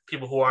portal,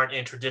 people who aren't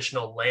in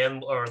traditional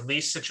land or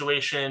lease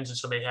situations and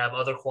so may have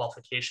other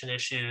qualification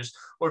issues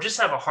or just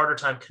have a harder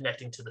time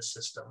connecting to the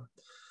system.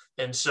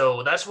 And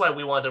so that's why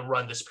we wanted to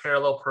run this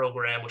parallel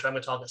program, which I'm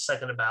going to talk a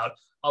second about,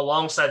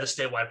 alongside the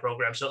statewide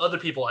program. So other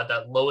people at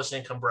that lowest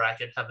income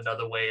bracket have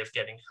another way of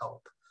getting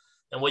help.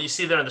 And what you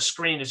see there on the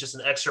screen is just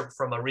an excerpt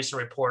from a recent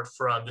report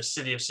from the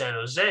City of San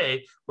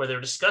Jose, where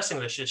they're discussing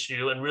this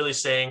issue and really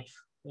saying,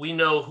 we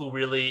know who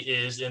really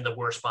is in the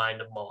worst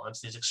bind of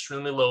bonds, these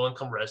extremely low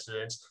income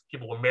residents,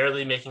 people who are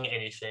barely making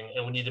anything,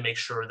 and we need to make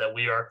sure that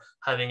we are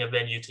having a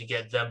venue to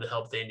get them the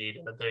help they need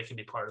and that they can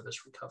be part of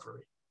this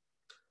recovery.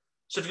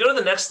 So if you go to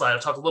the next slide, I'll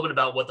talk a little bit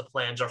about what the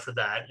plans are for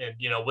that. And,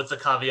 you know, with the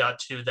caveat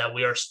too, that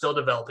we are still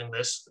developing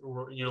this,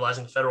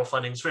 utilizing federal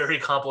funding is very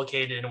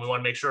complicated and we want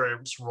to make sure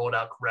it's rolled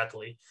out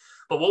correctly.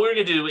 But what we're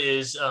going to do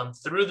is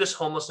through this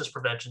homelessness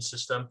prevention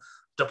system,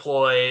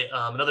 deploy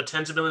another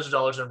tens of millions of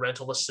dollars in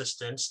rental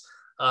assistance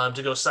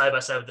to go side by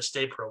side with the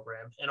state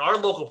program. And our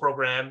local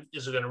program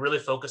is going to really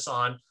focus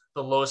on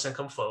the lowest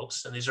income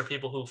folks. And these are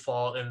people who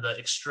fall in the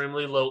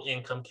extremely low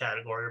income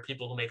category or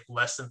people who make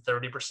less than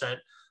 30%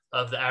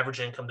 of the average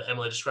income that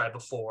Emily described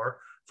before.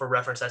 For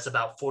reference, that's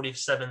about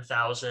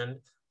 $47,000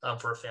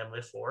 for a family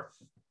of 4.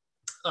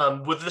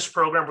 With this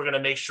program, we're going to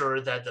make sure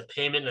that the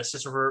payment and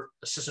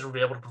assistance we'll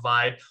be able to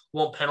provide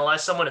won't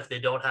penalize someone if they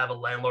don't have a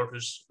landlord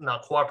who's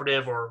not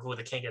cooperative or who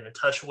they can't get in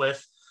touch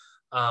with.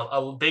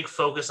 A big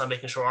focus on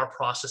making sure our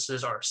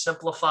processes are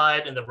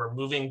simplified and that we're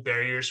removing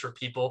barriers for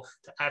people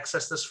to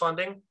access this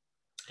funding.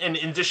 And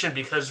in addition,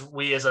 because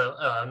we as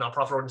a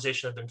nonprofit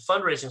organization have been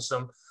fundraising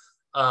some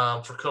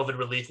for COVID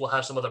relief, we'll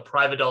have some other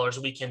private dollars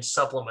we can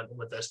supplement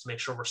with this to make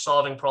sure we're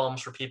solving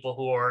problems for people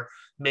who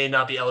may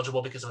not be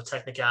eligible because of a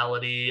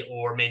technicality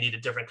or may need a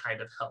different kind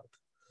of help.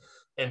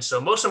 And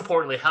so most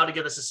importantly, how to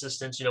get this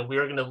assistance, we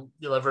are going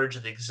to leverage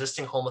the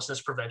existing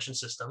homelessness prevention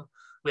system.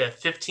 We have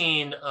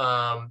 15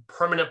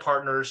 permanent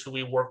partners who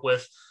we work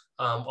with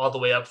all the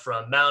way up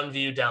from Mountain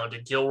View down to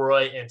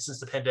Gilroy. And since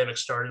the pandemic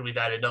started, we've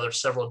added another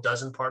several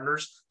dozen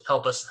partners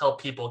to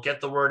help people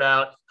get the word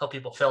out, help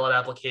people fill out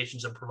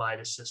applications and provide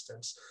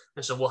assistance.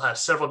 And so we'll have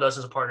several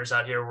dozens of partners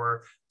out here.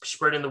 We're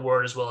spreading the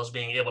word as well as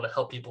being able to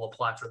help people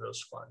apply for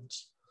those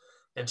funds.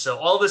 And so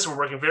all this, we're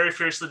working very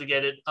fiercely to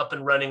get it up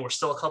and running. We're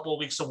still a couple of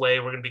weeks away.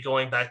 We're going to be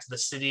going back to the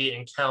city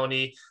and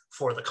county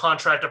for the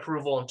contract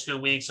approval in 2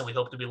 weeks, and we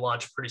hope to be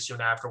launched pretty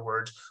soon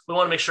afterwards. We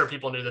want to make sure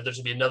people knew that there's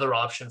going to be another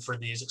option for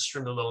these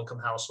extremely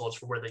low-income households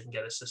for where they can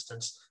get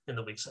assistance in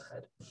the weeks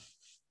ahead.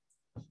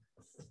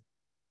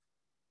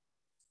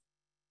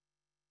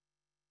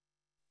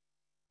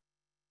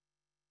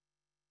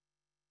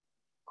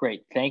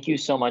 Great. Thank you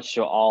so much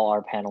to all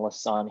our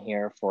panelists on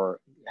here for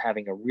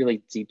having a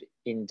really deep,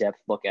 in-depth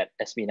look at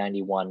SB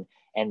 91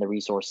 and the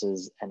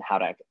resources and how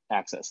to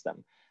access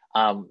them.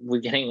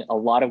 We're getting a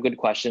lot of good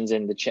questions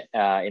in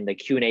the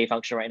Q&A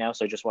function right now.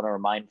 So I just want to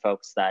remind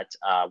folks that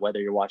whether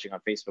you're watching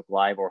on Facebook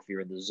Live or if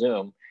you're in the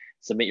Zoom,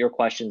 submit your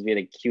questions via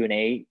the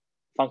Q&A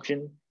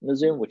function in the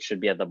Zoom, which should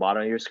be at the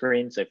bottom of your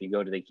screen. So if you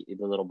go to the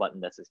little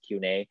button that says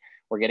Q&A,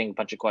 we're getting a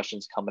bunch of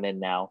questions coming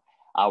in now.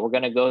 We're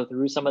going to go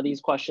through some of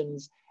these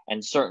questions.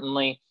 And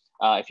certainly,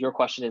 if your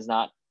question is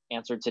not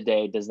answered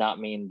today, does not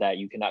mean that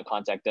you cannot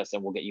contact us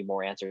and we'll get you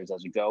more answers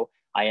as we go.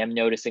 I am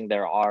noticing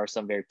there are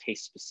some very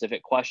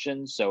case-specific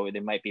questions, so they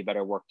might be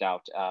better worked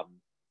out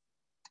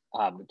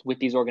with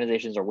these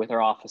organizations or with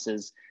our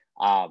offices.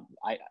 I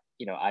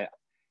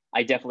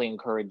definitely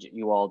encourage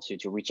you all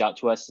to reach out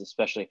to us,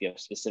 especially if you have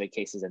specific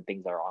cases and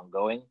things that are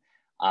ongoing.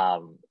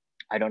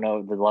 I don't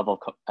know the level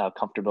of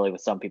comfortability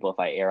with some people if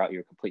I air out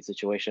your complete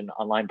situation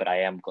online, but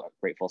I am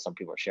grateful some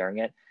people are sharing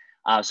it.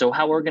 So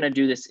how we're going to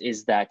do this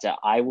is that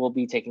I will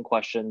be taking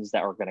questions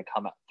that are going to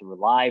come up through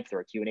live through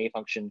our Q&A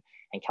function,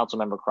 and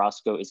Councilmember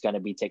Carrasco is going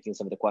to be taking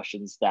some of the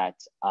questions that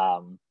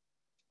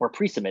were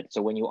pre-submitted.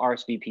 So when you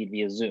RSVP'd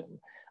via Zoom,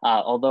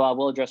 although I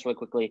will address really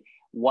quickly,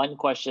 one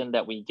question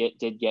that we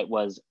did get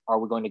was, are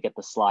we going to get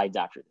the slides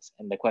after this?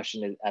 And the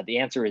question is, the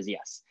answer is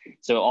yes.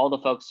 So all the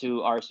folks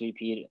who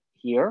RSVP'd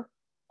here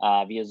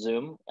via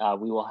Zoom,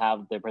 we will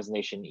have the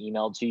presentation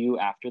emailed to you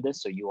after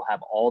this. So you will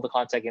have all the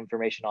contact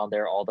information on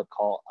there, all the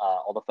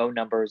phone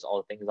numbers, all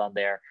the things on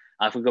there.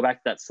 If we go back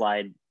to that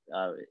slide,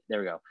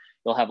 there we go.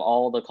 You'll have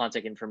all the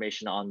contact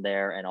information on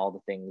there and all the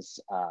things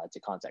to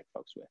contact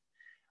folks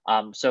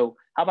with. So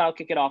how about I'll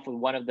kick it off with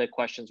one of the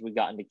questions we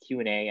got in the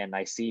Q&A, and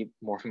I see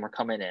more of them are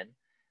coming in.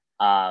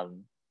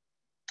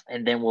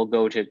 And then we'll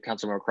go to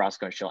Councilmember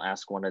Carrasco and she'll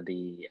ask one of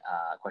the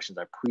questions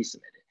I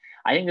pre-submitted.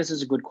 I think this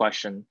is a good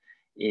question.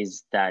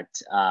 Is that,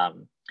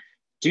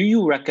 do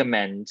you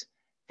recommend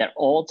that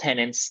all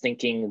tenants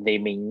thinking they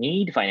may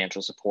need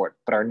financial support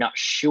but are not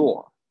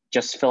sure,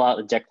 just fill out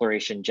a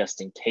declaration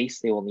just in case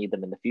they will need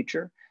them in the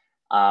future?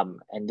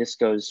 And this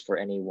goes for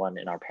anyone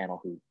in our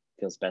panel who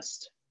feels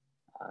best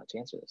to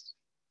answer this.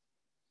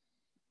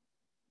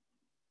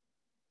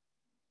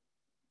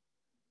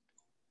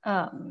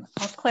 I'll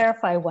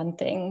clarify one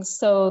thing.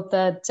 So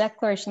the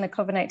declaration, the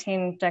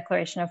COVID-19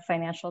 declaration of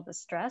financial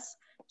distress,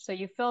 so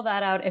you fill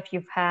that out if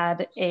you've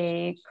had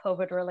a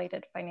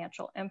COVID-related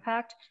financial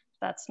impact.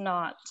 That's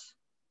not,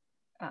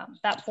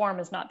 that form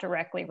is not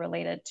directly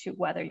related to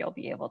whether you'll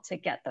be able to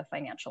get the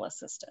financial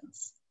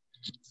assistance.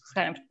 It's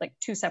kind of like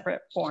two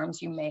separate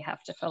forms you may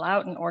have to fill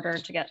out in order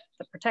to get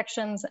the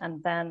protections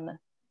and then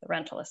the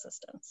rental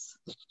assistance.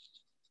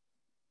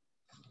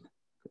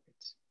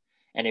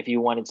 And if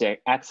you wanted to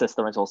access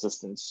the rental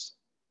assistance,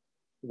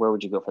 where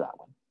would you go for that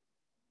one?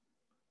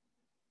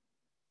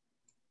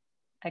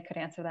 I could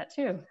answer that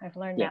too. I've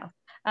learned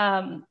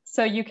now.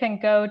 So you can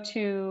go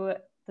to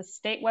the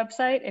state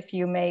website if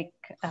you make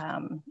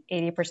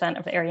 80%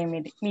 of the area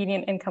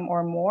median income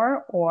or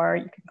more, or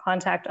you can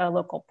contact a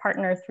local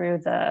partner through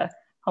the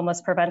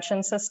homeless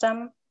prevention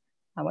system,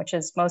 which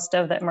is most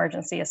of the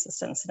emergency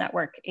assistance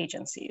network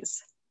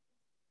agencies.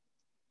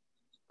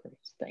 Great,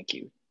 thank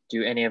you.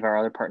 Do any of our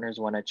other partners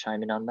want to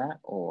chime in on that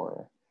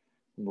or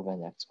move on to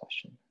the next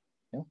question?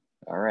 No?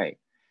 All right.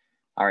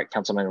 All right,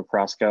 Councilmember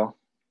Carrasco,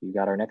 you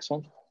got our next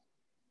one?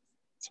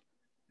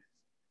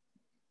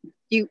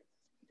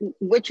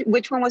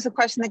 Which one was the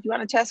question that you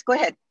wanted to ask? Go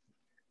ahead.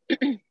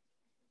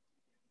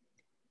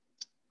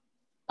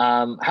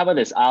 How about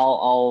this?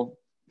 I'll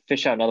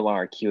fish out another one on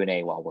our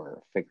Q&A while we're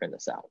figuring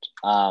this out.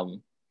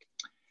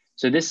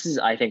 So this is,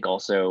 I think,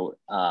 also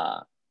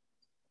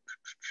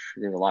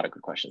There's a lot of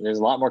good questions. There's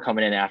a lot more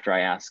coming in after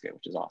I ask it,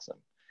 which is awesome.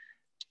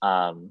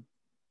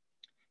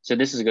 So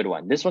this is a good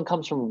one. This one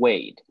comes from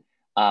Wade.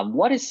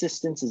 What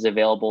assistance is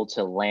available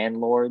to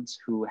landlords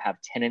who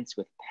have tenants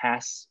with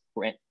past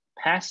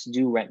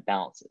due rent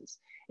balances?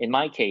 In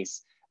my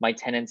case, my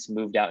tenants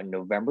moved out in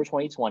November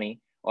 2020,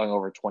 owing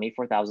over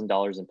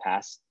 $24,000 in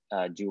past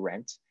due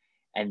rent,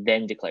 and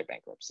then declared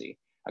bankruptcy.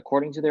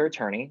 According to their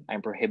attorney,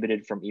 I'm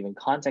prohibited from even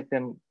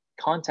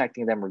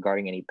contacting them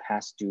regarding any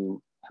past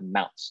due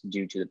amounts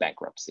due to the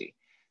bankruptcy.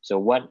 So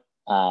what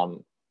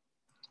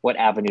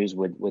avenues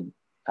would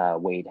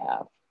Wade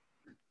have?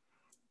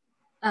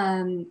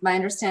 My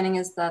understanding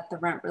is that the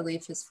rent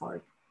relief is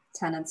for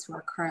tenants who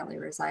are currently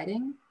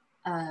residing.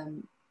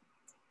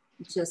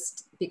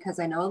 Just because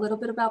I know a little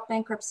bit about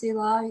bankruptcy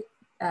law,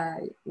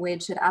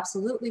 Wade should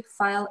absolutely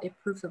file a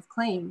proof of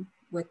claim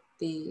with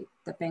the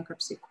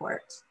bankruptcy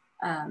court.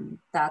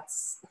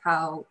 That's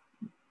how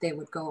they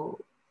would go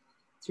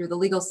through the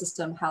legal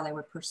system, how they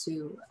would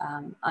pursue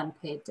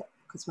unpaid debt.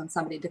 Because when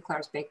somebody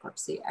declares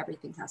bankruptcy,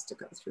 everything has to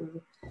go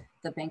through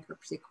the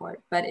bankruptcy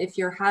court. But if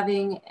you're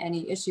having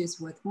any issues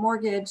with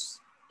mortgage,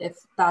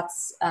 if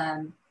that's,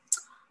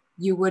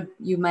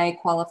 you may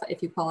qualify,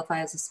 if you qualify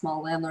as a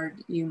small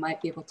landlord, you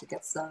might be able to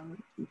get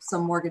some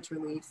mortgage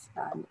relief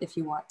if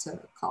you want to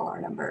call our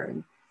number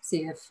and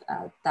see if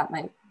that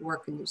might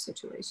work in your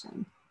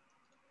situation.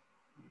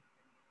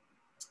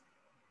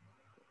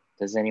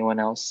 Does anyone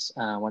else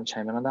want to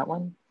chime in on that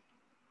one?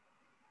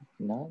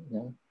 No.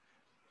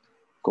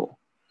 Cool.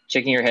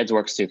 Checking your heads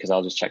works too, because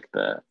I'll just check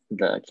the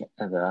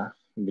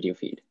video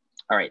feed.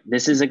 All right,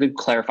 this is a good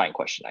clarifying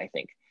question, I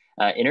think.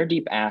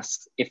 Interdeep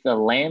asks, if the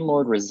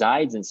landlord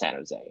resides in San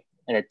Jose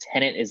and a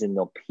tenant is in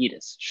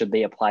Milpitas, should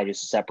they apply to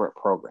separate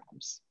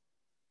programs?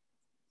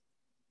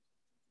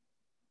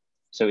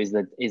 So is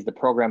the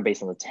program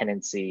based on the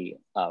tenancy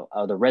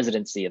of the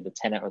residency of the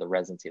tenant or the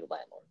residency of the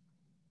landlord?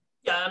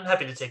 Yeah, I'm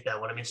happy to take that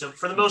one. I mean, so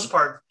for the most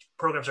part,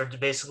 programs are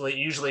basically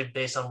usually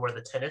based on where the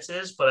tenant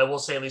is, but I will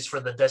say at least for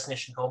the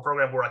Destination Home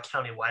program, we're a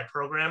county-wide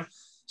program.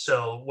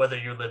 So whether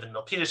you live in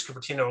Milpitas,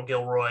 Cupertino, or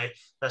Gilroy,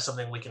 that's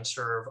something we can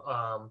serve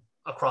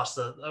across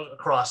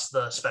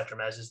the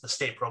spectrum, as is the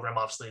state program.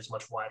 Obviously is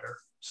much wider.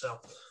 So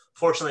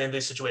fortunately in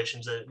these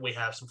situations we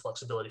have some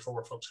flexibility for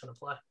where folks can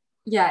apply.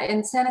 Yeah,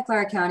 in Santa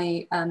Clara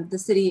County, the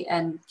city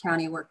and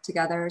county work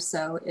together,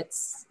 so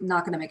it's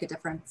not going to make a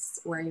difference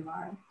where you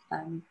are.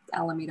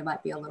 Alameda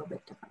might be a little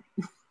bit different.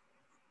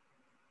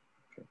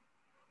 Okay.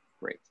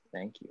 Great,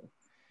 thank you.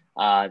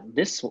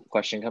 This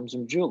question comes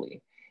from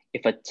Julie.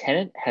 If a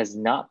tenant has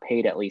not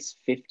paid at least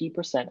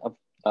 50%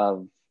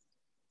 of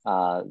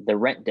the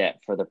rent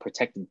debt for the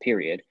protected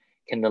period,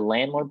 can the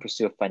landlord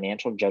pursue a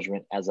financial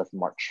judgment as of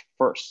March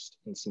 1st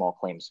in small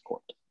claims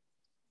court?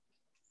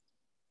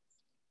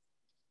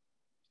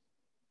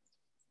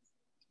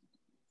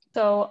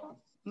 So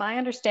my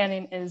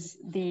understanding is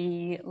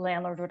the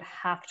landlord would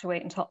have to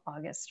wait until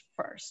August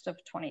 1st of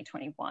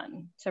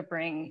 2021 to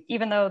bring,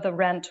 even though the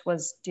rent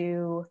was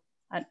due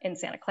in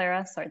Santa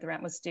Clara, the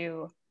rent was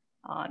due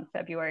on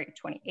February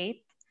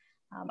 28th.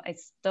 I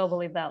still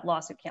believe that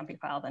lawsuit can't be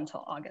filed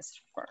until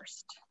August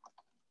 1st.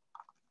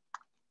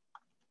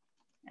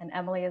 And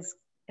Emily is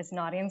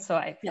nodding, so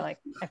I feel like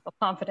I feel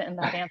confident in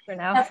that answer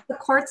now. That's the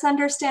court's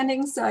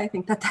understanding, so I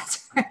think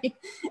that's right.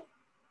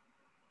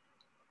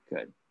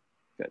 Good.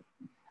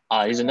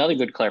 Here's another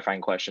good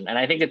clarifying question. And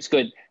I think it's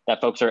good that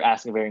folks are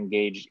asking very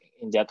engaged,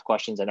 in-depth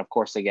questions. And of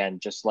course, again,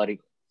 just letting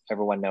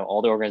everyone know,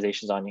 all the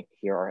organizations on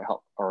here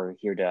are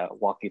here to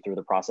walk you through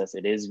the process.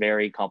 It is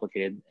very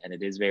complicated and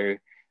it is very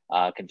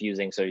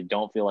confusing. So you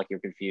don't feel like you're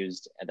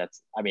confused. And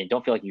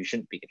don't feel like you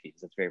shouldn't be confused.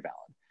 That's very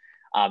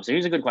valid. So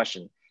here's a good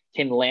question.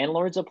 Can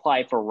landlords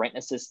apply for rent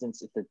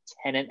assistance if the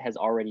tenant has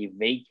already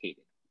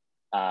vacated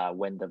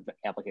when the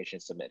application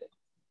is submitted?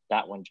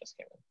 That one just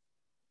came in.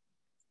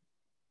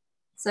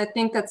 So I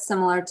think that's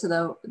similar to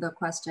the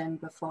question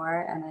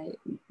before, and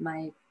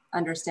my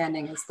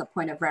understanding is the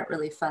point of rent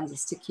relief funds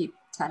is to keep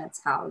tenants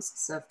housed.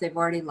 So if they've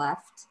already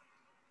left,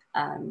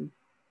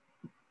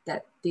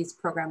 that these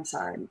programs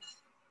are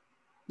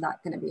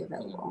not going to be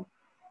available.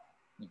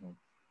 Mm-hmm.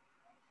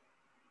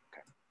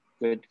 Okay,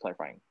 good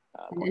clarifying.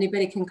 And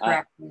anybody can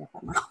correct me if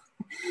I'm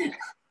wrong.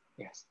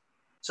 Yes.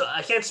 So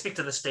I can't speak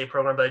to the state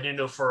program, but I do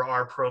know for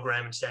our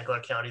program in Santa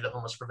Clara County, the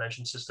homeless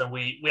prevention system,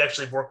 we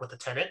actually work with a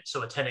tenant.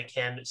 So a tenant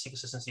can seek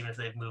assistance even if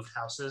they've moved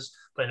houses,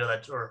 but I know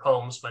that, or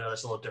homes, but I know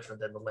that's a little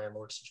different than the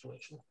landlord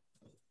situation.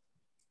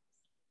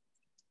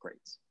 Great.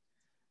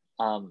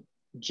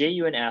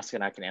 JUN asked,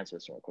 and I can answer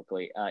this real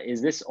quickly,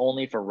 is this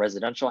only for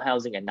residential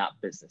housing and not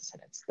business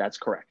tenants? That's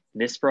correct.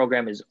 This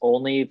program is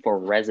only for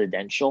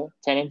residential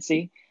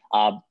tenancy.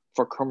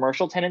 For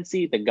commercial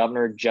tenancy, the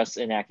governor just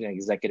enacted an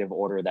executive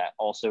order that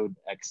also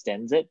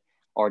extends it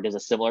or does a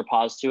similar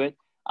pause to it.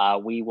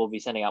 We will be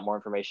sending out more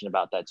information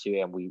about that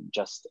too. And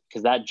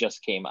because that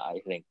just came,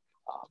 I think,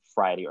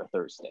 Friday or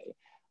Thursday.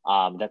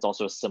 That's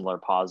also a similar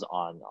pause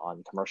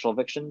on commercial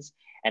evictions.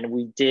 And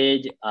we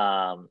did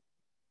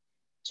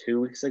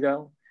 2 weeks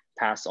ago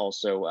passed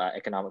also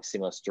economic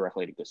stimulus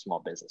directly to small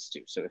business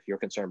too. So if you're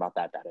concerned about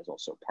that, that is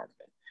also part of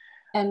it.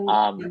 And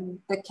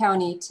the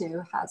county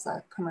too has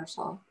a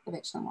commercial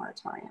eviction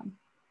moratorium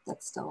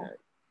that's still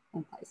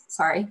in place.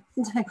 Sorry.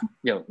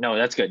 No,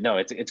 that's good. No,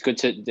 it's good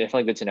to,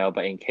 definitely good to know,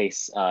 but in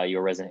case you're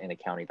a resident in a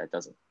county that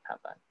doesn't have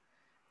that.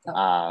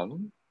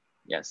 Oh.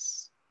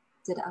 Yes.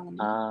 Did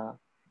Alameda?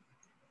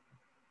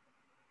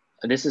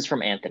 This is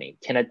from Anthony.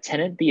 Can a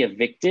tenant be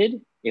evicted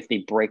if they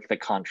break the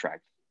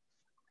contract?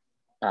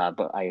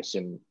 But I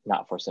assume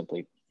not for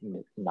simply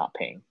not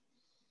paying.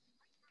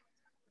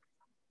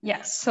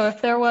 Yes, so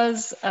if there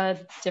was a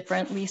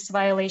different lease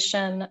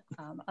violation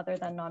other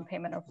than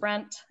non-payment of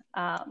rent,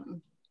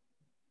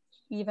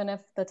 even if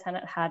the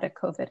tenant had a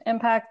COVID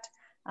impact,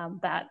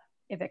 that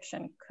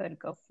eviction could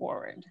go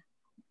forward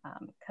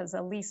because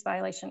a lease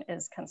violation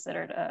is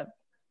considered a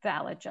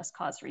valid just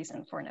cause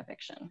reason for an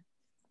eviction.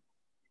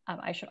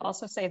 I should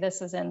also say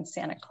this is in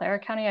Santa Clara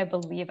County. I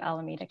believe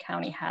Alameda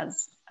County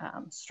has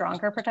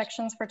stronger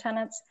protections for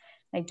tenants.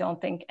 I don't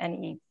think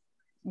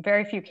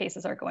very few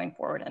cases are going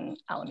forward in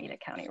Alameda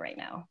County right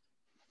now.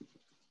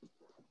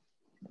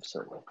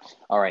 Absolutely.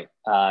 All right,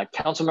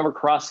 Councilmember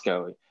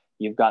Carrasco,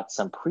 you've got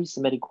some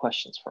pre-submitted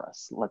questions for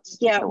us. Let's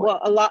well,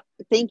 a lot.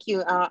 Thank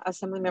you,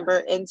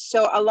 Assemblymember. And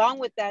so along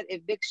with that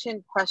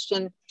eviction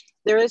question,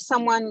 there is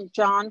someone,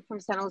 John from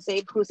San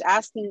Jose, who's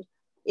asking,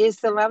 is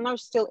the landlord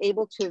still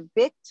able to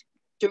evict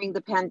during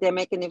the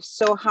pandemic? And if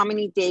so, how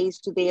many days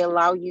do they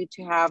allow you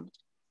to have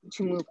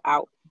to move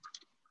out?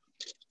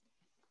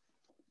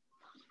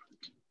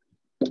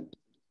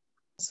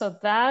 So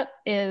that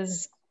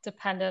is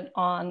dependent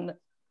on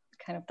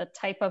kind of the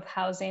type of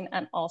housing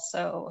and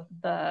also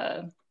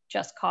the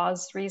just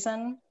cause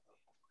reason.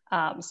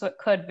 So it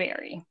could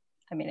vary.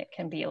 I mean, it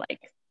can be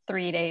like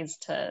 3 days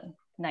to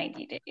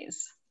 90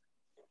 days.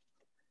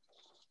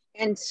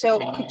 And so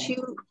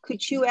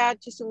could you add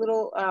just a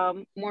little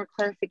more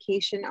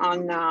clarification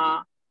on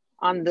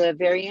the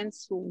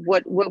variance?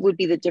 What would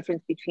be the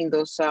difference between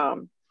those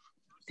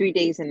 3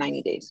 days and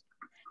 90 days?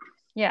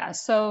 Yeah,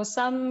 so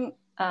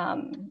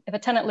if a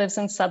tenant lives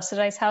in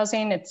subsidized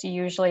housing, it's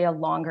usually a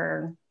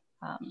longer,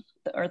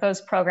 or those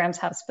programs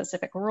have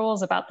specific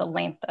rules about the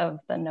length of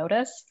the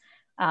notice.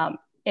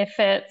 If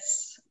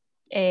it's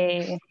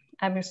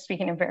I'm just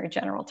speaking in very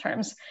general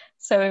terms.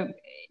 So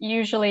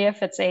usually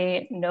if it's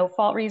a no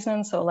fault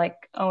reason, so like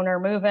owner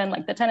move-in,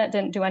 like the tenant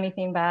didn't do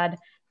anything bad,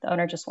 the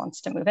owner just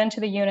wants to move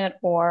into the unit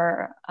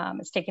or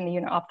is taking the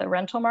unit off the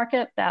rental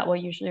market, that will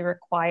usually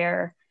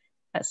require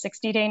a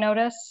 60-day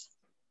notice.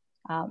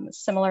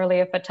 Similarly,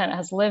 if a tenant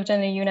has lived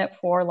in a unit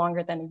for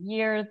longer than a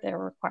year, they're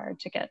required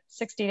to get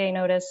 60-day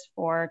notice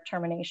for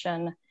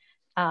termination.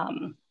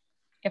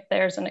 If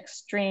there's an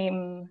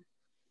extreme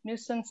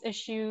nuisance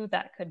issue,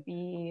 that could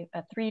be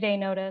a 3-day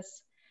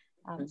notice.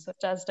 So it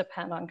does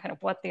depend on kind of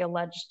what the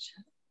alleged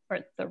or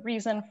the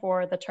reason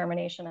for the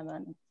termination and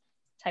then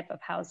type of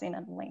housing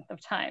and length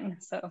of time.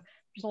 So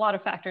there's a lot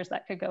of factors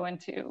that could go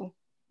into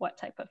what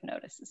type of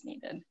notice is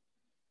needed.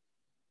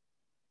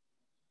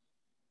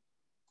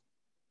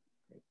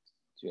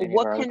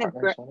 What kind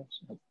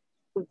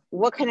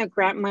of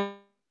grant money?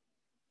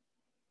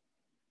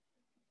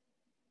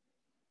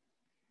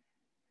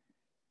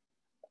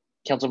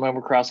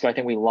 Councilmember Carrasco, I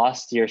think we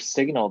lost your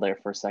signal there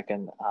for a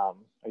second. Are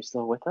you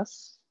still with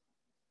us?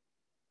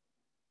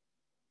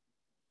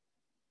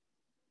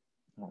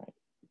 All right,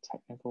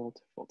 technical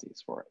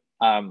difficulties for it.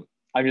 I'm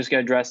just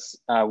going to address,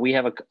 we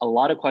have a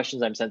lot of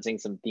questions I'm sensing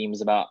some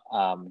themes about,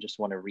 just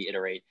want to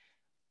reiterate.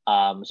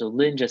 So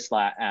Lynn just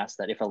asked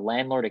that if a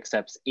landlord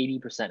accepts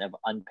 80% of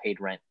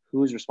unpaid rent,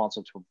 who is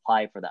responsible to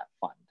apply for that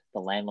fund?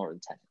 The landlord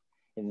and tenant.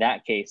 In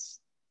that case,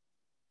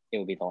 it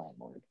would be the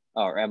landlord.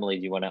 Or Emily,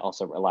 do you want to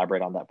also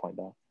elaborate on that point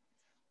though?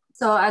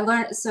 So I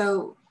learned,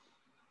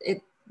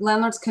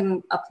 landlords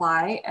can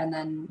apply and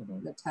then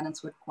the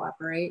tenants would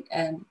cooperate.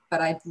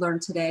 But I've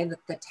learned today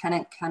that the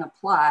tenant can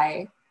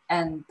apply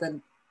and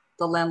the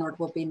landlord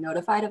will be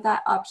notified of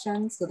that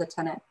option. So the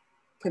tenant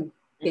can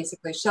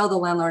basically show the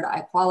landlord,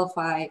 I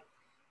qualify,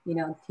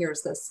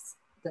 here's this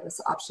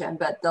option,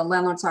 but the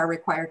landlords are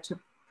required to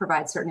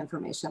provide certain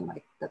information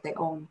like that they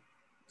own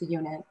the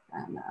unit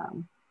and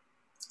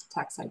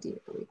tax ID,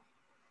 I believe.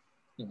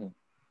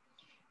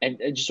 And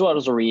just want to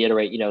also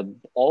reiterate,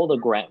 all the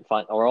grant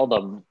fund or all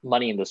the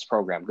money in this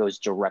program goes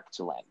direct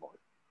to landlord,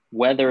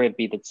 whether it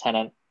be the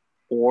tenant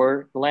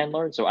or the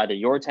landlord. So either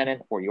your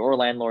tenant or your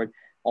landlord,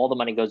 all the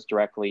money goes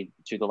directly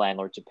to the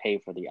landlord to pay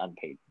for the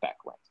unpaid back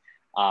rent.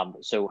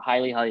 So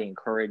highly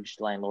encourage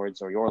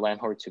landlords or your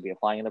landlord to be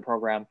applying in the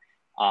program.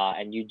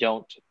 And you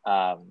don't,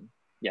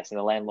 yes, and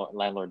the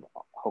landlord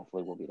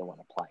hopefully will be the one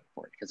applying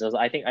for it. Because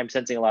I think I'm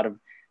sensing a lot of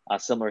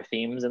similar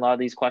themes in a lot of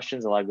these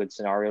questions, a lot of good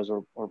scenarios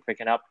we're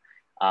picking up.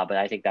 But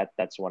I think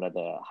that's one of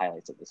the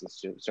highlights of this is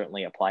to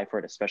certainly apply for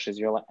it, especially if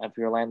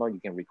you're a landlord,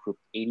 you can recoup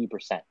 80%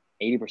 of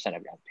your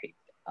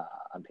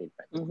unpaid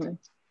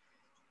rent.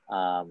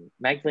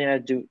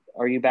 Magdalena,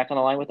 are you back on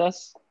the line with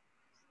us?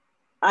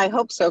 I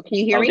hope so. Can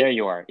you hear me? There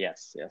you are.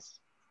 Yes.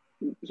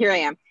 Here I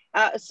am.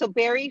 So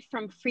Barry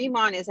from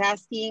Fremont is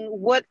asking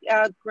what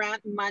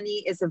grant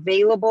money is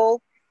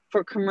available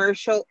for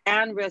commercial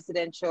and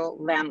residential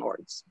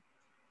landlords?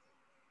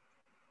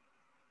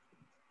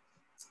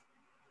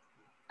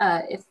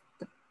 If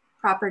the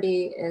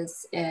property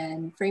is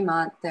in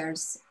Fremont,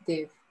 there's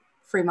the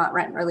Fremont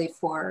rent relief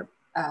for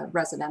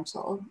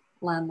residential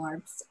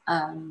landlords.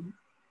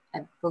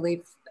 I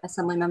believe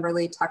Assemblymember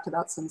Lee talked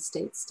about some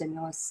state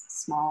stimulus,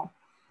 small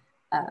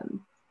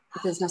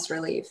business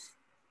relief.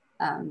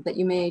 But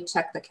you may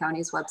check the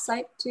county's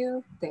website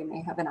too. They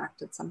may have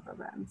enacted some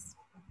programs,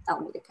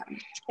 Alameda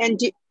County.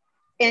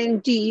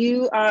 And do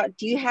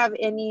you have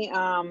any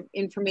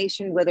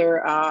information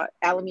whether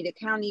Alameda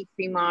County,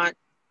 Fremont,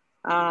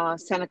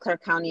 Santa Clara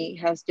County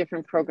has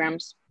different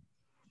programs?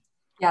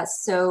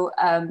 Yes, so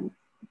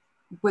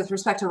with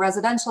respect to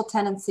residential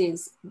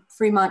tenancies,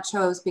 Fremont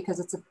chose, because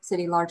it's a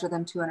city larger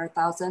than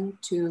 200,000,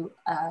 to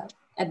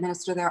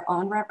administer their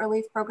own rent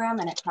relief program,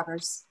 and it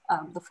covers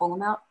the full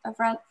amount of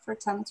rent for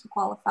tenants who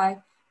qualify,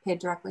 paid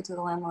directly to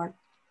the landlord,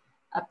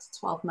 up to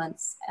 12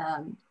 months.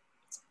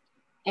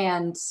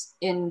 And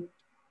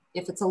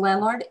if it's a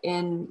landlord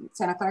in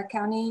Santa Clara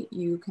County,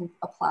 you can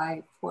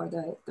apply for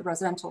the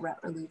residential rent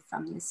relief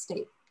from the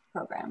state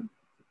program,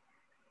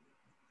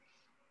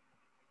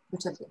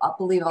 which I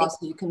believe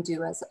also you can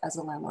do as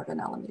a landlord in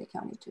Alameda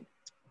County too.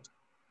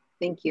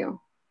 Thank you.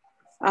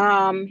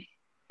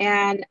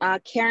 And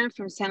Karen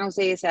from San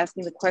Jose is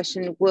asking the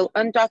question, will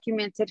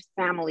undocumented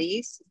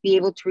families be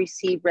able to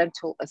receive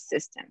rental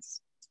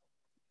assistance?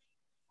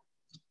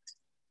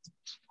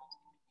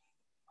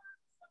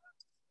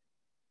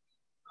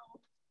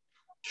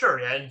 Sure,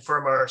 yeah, and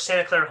from our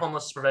Santa Clara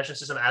homelessness prevention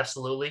system,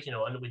 absolutely. You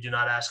know, and we do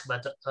not ask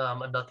about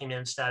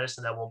undocumented status,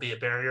 and that won't be a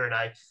barrier.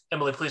 And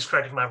Emily, please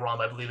correct me if I'm wrong.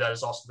 I believe that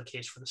is also the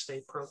case for the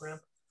state program.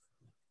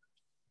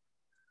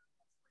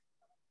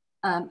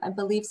 I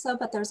believe so,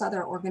 but there's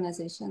other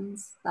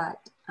organizations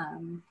that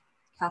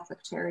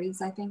Catholic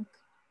Charities, I think,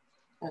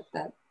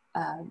 that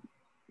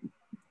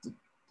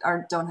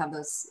don't have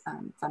those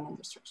funding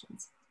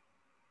restrictions.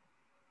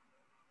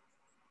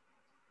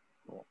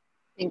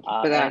 Thank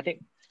you for that.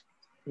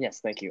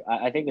 Yes, thank you.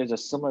 I think there's a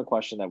similar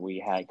question that we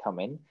had come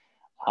in,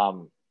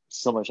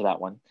 similar to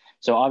that one.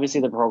 So obviously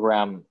the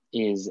program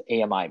is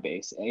AMI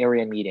based,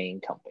 area median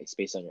income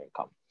based on your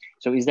income.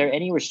 So is there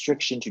any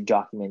restriction to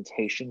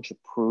documentation to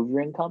prove your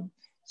income?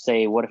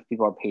 Say, what if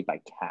people are paid by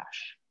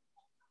cash?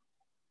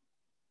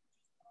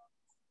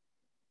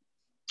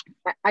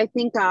 I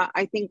think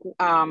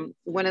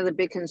one of the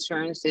big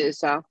concerns is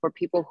for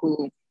people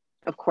who,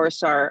 of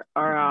course, are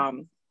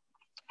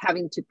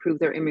having to prove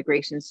their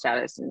immigration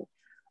status,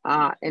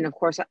 and of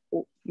course,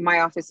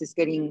 my office is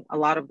getting a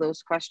lot of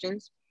those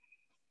questions,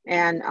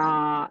 and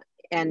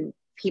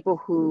people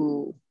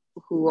who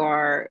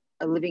are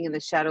living in the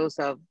shadows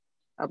of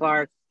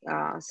our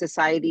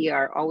society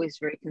are always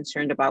very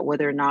concerned about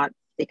whether or not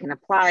they can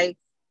apply,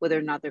 whether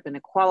or not they're going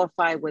to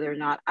qualify, whether or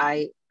not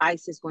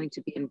ICE is going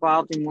to be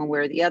involved in one way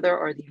or the other,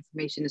 or the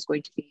information is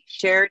going to be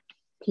shared.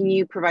 Can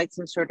you provide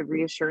some sort of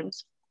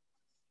reassurance?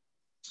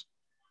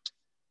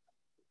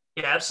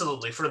 Yeah,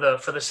 absolutely. For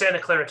the Santa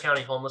Clara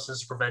County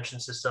homelessness prevention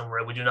system,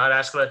 where we do not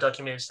ask about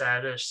documented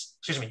status,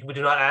 we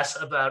do not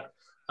ask about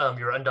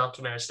your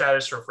undocumented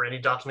status or for any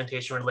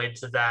documentation related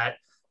to that.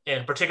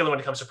 And particularly when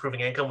it comes to proving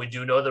income, we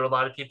do know there are a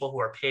lot of people who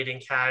are paid in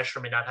cash or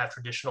may not have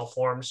traditional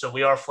forms. So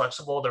we are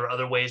flexible. There are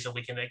other ways that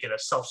we can get a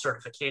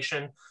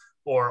self-certification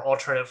or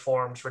alternate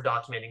forms for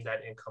documenting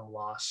that income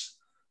loss.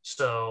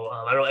 So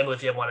I don't know, Emily,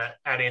 if you want to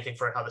add anything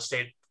for how the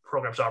state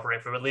programs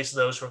operate, for at least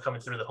those who are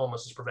coming through the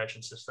homelessness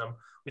prevention system,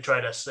 we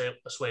try to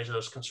assuage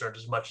those concerns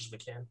as much as we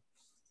can.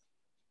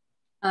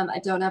 I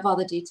don't have all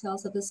the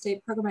details of the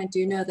state program. I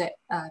do know that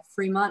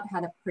Fremont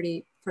had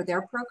for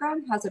their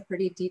program, has a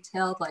pretty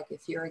detailed, like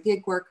if you're a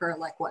gig worker,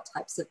 like what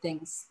types of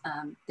things,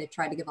 they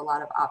try to give a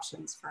lot of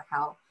options for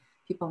how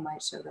people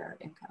might show their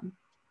income.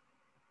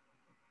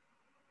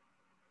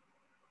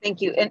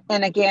 Thank you.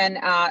 And again,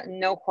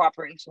 no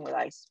cooperation with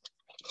ICE.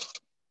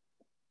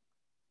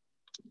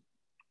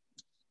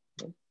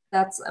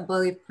 That's, I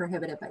believe,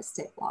 prohibited by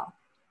state law.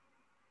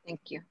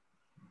 Thank you.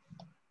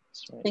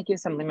 Right. Thank you,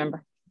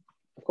 Assemblymember.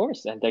 Of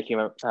course, and thank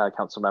you,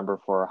 Council Member,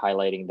 for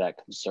highlighting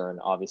that concern.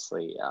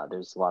 Obviously,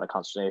 there's a lot of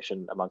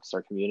consternation amongst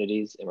our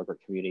communities,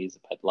 immigrant communities,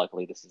 but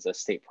luckily this is a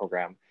state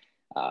program,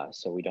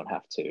 so we don't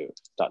have to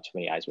dot too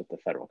many I's with the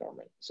federal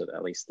government. So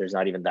at least there's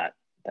not even that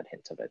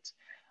hint of it.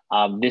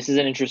 This is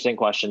an interesting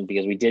question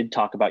because we did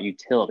talk about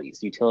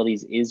utilities.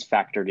 Utilities is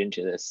factored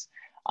into this.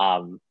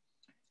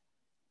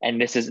 And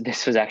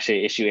this was actually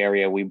an issue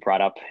area we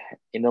brought up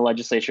in the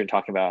legislature,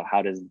 talking about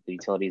how does the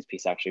utilities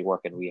piece actually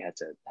work, and we had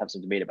to have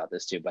some debate about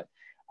this too. But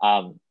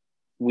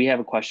we have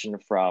a question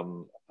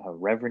from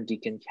Reverend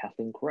Deacon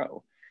Kathleen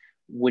Crow.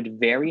 Would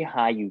very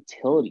high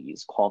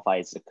utilities qualify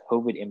as a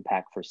COVID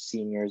impact for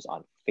seniors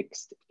on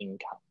fixed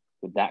income?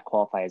 Would that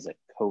qualify as a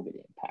COVID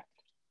impact?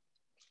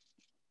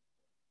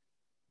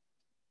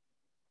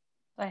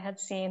 I had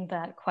seen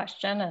that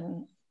question,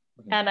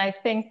 and I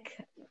think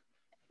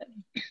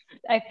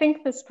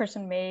this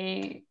person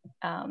may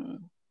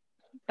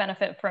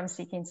benefit from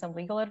seeking some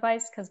legal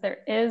advice, because there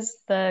is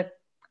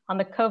on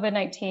the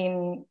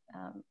COVID-19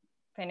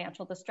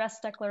 financial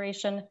distress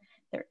declaration,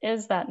 there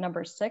is that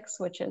number 6,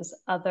 which is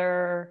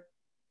other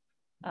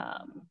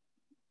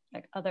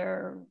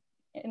other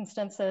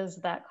instances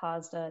that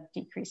caused a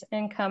decrease in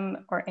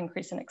income or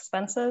increase in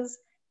expenses.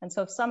 And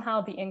so if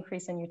somehow the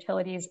increase in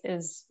utilities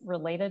is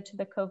related to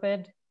the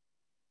COVID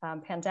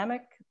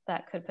pandemic,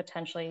 that could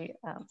potentially,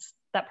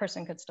 that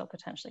person could still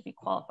potentially be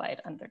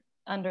qualified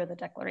under the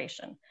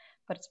declaration,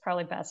 but it's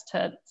probably best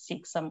to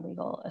seek some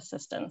legal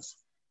assistance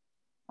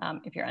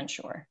if you're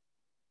unsure.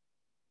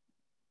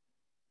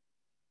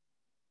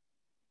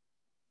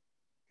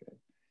 Good.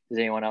 Does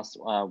anyone else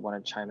want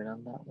to chime in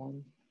on that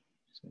one?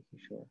 Just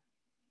making sure.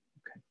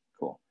 Okay,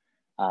 cool.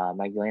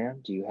 Magdalena,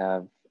 do you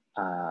have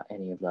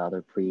any of the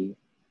other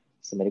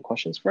pre-submitted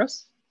questions for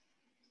us?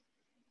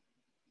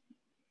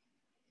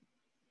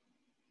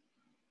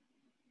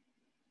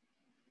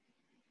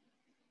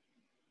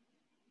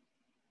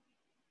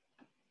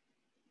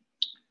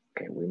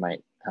 Okay, we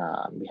might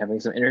be having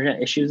some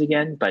internet issues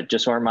again, but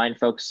just so I remind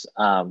folks,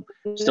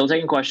 still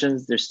taking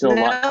questions. There's still a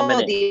lot coming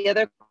in. The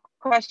other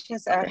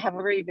questions have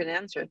already been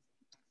answered.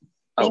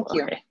 Thank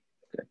you. Okay,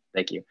 good,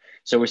 thank you.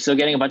 So we're still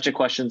getting a bunch of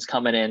questions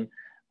coming in,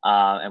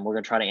 and we're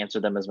gonna try to answer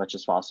them as much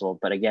as possible.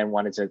 But again,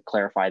 wanted to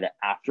clarify that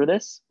after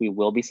this, we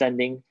will be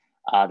sending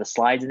the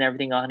slides and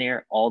everything on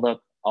here. All the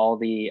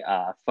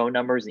phone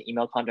numbers and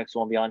email contacts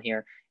won't be on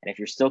here. And if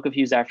you're still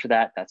confused after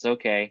that, that's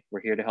okay.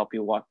 We're here to help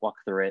you walk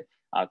through it.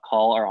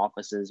 Call our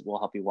offices. We'll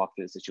help you walk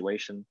through the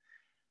situation.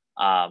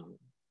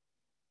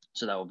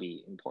 So that will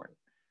be important.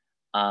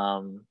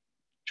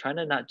 Trying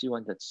to not do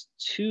one that's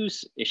too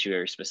issue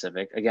area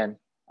specific. Again,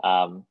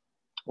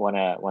 want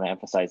to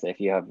emphasize that if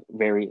you have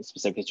very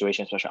specific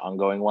situation, especially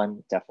ongoing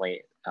one,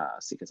 definitely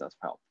seek us out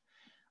for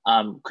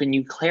help. Can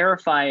you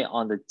clarify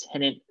on the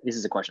tenant? This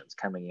is a question that's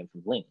coming in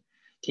from Link.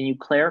 Can you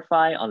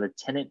clarify on the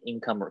tenant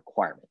income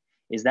requirement?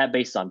 Is that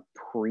based on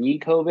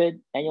pre-COVID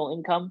annual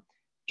income,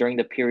 during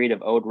the period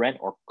of owed rent,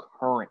 or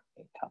current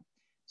income?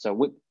 So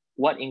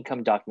what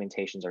income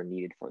documentations are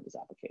needed for these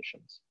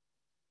applications?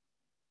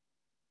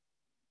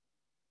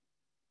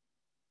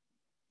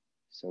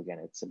 So again,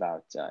 it's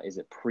about, is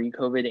it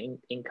pre-COVID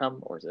income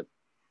or is it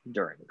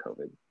during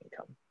COVID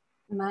income?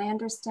 My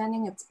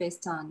understanding, it's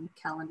based on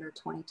calendar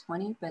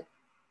 2020, but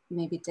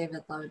maybe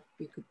David Lowe,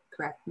 you could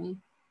correct me.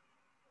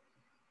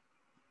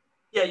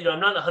 Yeah, I'm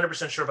not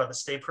 100% sure about the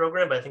state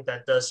program, but I think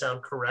that does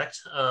sound correct.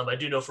 I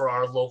do know for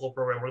our local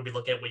program, we're gonna be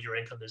looking at what your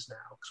income is now,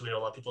 because we know a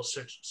lot of people's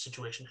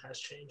situation has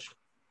changed.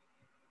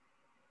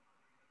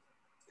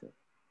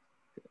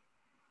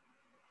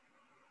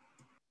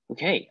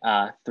 Okay,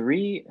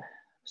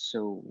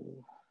 so,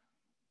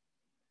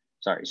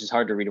 sorry, it's just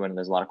hard to read when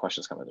there's a lot of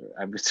questions coming through.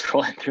 I'm just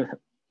scrolling through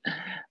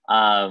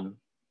them.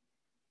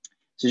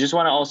 So just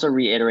wanna also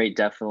reiterate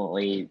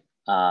definitely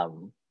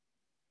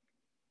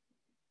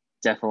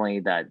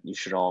that you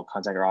should all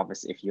contact our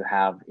office if you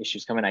have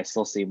issues coming. I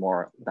still see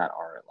more that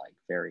are like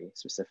very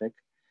specific.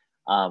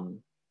 I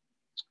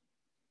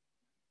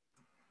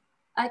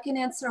can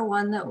answer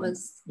one that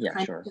was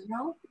kind of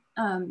general,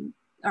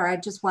 or I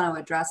just want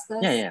to address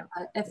this. Yeah.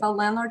 If a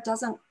landlord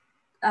doesn't,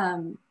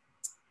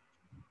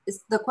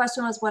 the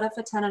question was, what if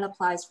a tenant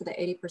applies for the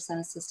 80%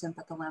 assistance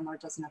but the landlord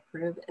doesn't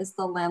approve? Is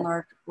the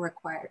landlord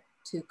required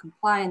to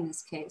comply in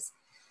this case?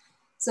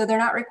 So they're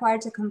not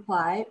required to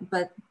comply,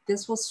 but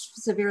this will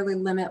severely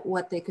limit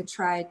what they could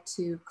try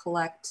to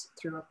collect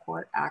through a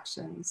court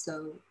action.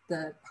 So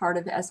the part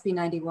of SB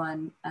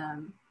 91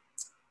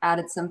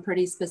 added some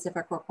pretty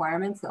specific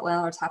requirements that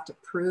landlords have to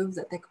prove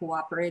that they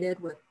cooperated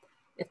with,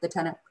 if the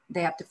tenant,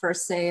 they have to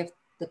first say if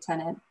the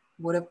tenant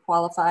would have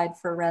qualified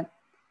for rent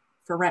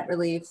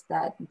relief,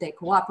 that they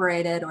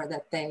cooperated, or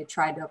that they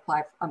tried to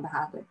apply on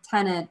behalf of the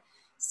tenant.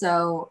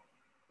 So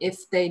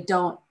if they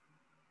don't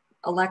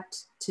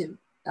elect to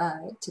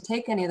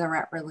take any of the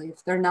rent relief,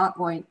 they're not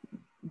going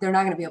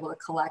to be able to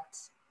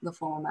collect the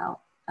full amount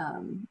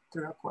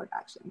through a court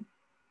action.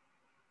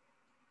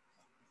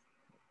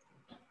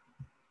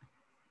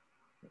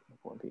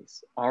 One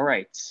piece. All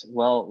right.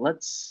 Well,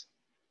 let's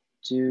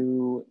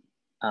do.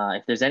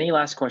 If there's any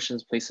last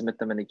questions, please submit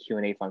them in the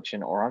Q&A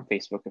function or on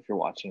Facebook if you're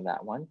watching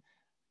that one.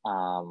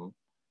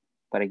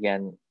 But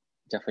again,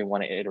 definitely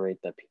want to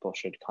iterate that people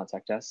should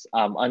contact us.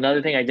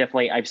 Another thing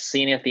I've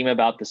seen a theme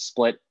about the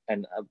split,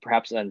 and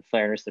perhaps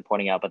unfairness they're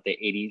pointing out, but the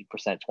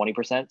 80%,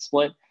 20%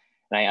 split.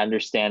 And I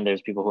understand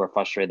there's people who are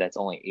frustrated that's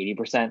only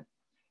 80%.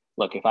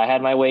 Look, if I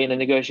had my way in the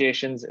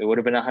negotiations, it would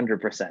have been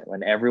 100%.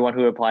 When everyone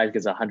who applies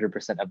gets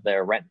 100% of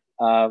their rent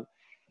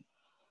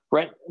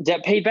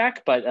debt paid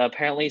back. But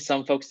apparently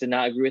some folks did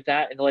not agree with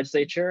that in the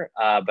legislature.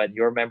 But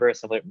your member,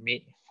 assembly,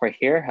 me right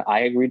here, I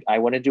agreed. I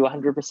want to do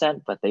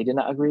 100%, but they did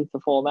not agree with the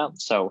full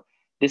amount. So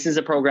this is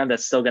a program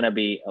that's still going to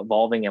be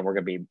evolving, and we're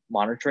going to be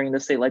monitoring the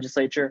state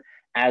legislature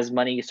as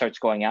money starts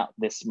going out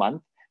this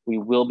month. We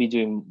will be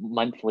doing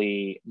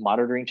monthly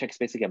monitoring checks,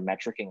 basically a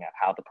metricing of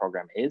how the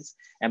program is.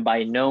 And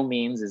by no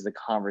means is the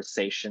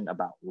conversation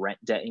about rent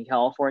debt in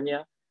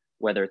California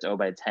whether it's owed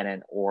by a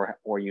tenant or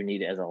you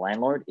need it as a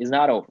landlord, is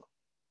not over,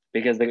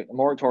 because the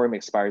moratorium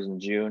expires in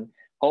June.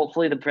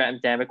 Hopefully the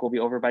pandemic will be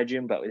over by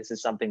June, but this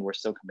is something we're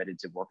still committed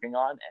to working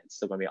on, and it's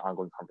still going to be an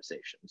ongoing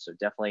conversation. So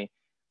definitely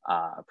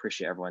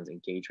appreciate everyone's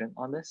engagement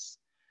on this.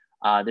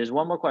 There's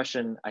one more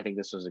question. I think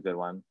this was a good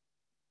one.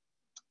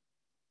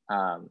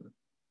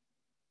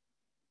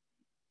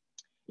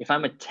 If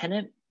I'm a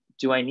tenant,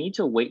 do I need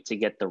to wait to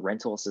get the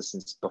rental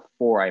assistance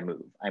before I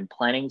move? I'm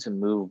planning to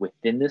move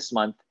within this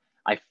month.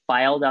 I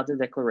filed out the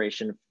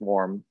declaration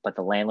form, but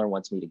the landlord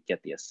wants me to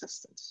get the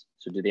assistance.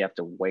 So do they have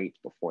to wait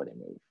before they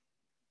move?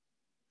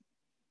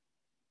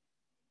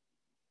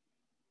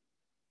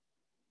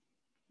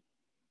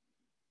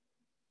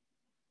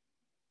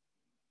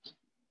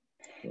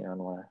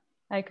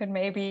 I could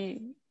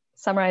maybe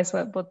summarize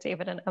what both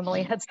David and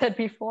Emily had said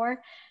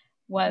before,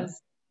 was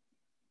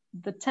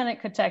the tenant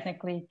could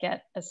technically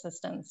get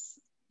assistance,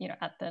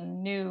 at the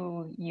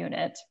new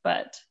unit,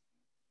 but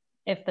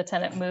if the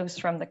tenant moves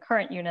from the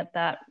current unit,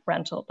 the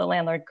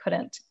landlord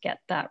couldn't get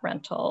that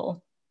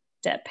rental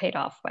debt paid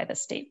off by the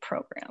state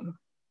program.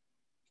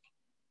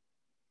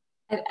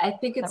 I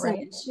think it's an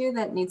issue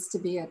that needs to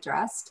be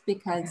addressed,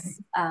 because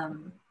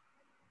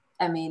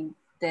I mean,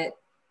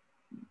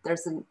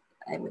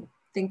 I would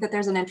think that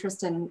there's an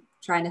interest in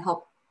trying to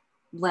help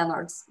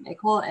landlords make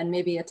whole, and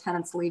maybe a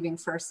tenant's leaving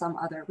for some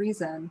other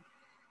reason,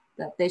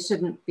 that they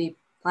shouldn't be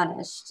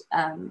punished.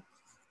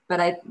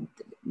 But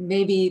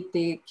maybe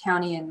the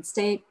county and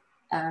state,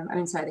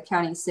 the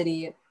county and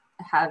city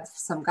have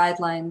some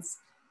guidelines.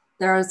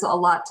 There's a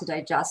lot to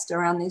digest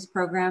around these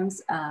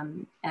programs.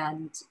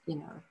 And,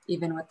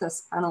 even with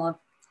this panel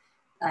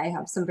I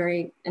have some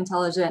very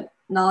intelligent,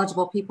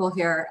 knowledgeable people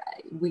here.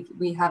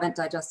 We haven't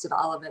digested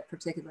all of it,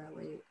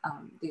 particularly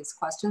these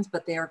questions,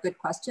 but they are good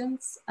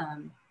questions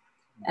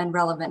and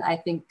relevant. I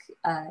think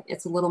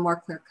it's a little more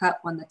clear cut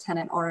when the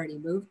tenant already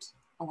moved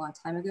a long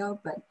time ago,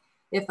 but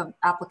if an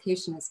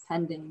application is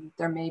pending,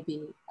 there may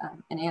be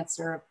an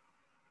answer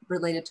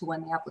related to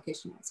when the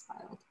application was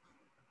filed.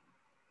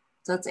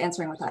 So it's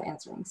answering without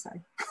answering,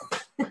 sorry.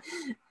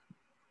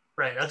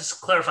 Right, I'll just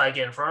clarify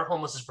again, for our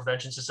homelessness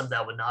prevention system,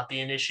 that would not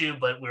be an issue,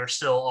 but we're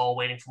still all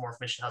waiting for more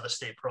information how the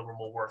state program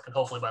will work. And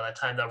hopefully by the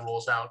time that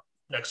rolls out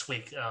next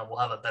week, we'll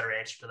have a better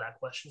answer to that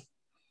question.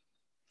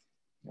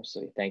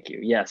 Absolutely, thank you.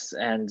 Yes,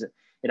 and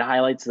it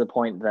highlights the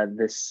point that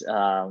this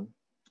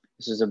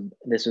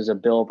was a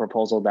bill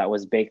proposal that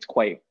was baked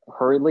quite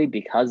hurriedly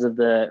because of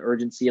the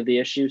urgency of the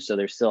issue. So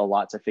there's still a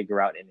lot to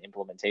figure out in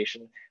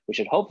implementation. We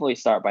should hopefully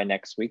start by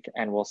next week,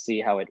 and we'll see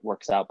how it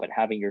works out, but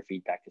having your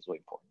feedback is really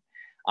important.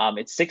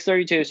 It's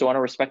 6:32, so I want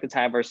to respect the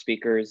time of our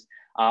speakers.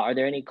 Are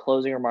there any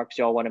closing remarks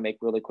y'all want to make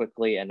really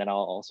quickly? And then I'll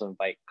also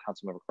invite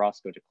Councilmember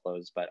Carrasco to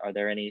close, but are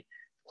there any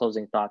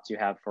closing thoughts you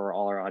have for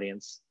all our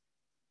audience?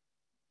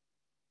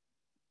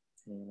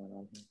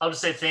 I'll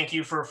just say thank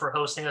you for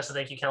hosting us, and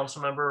thank you,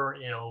 Councilmember.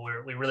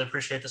 We really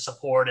appreciate the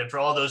support, and for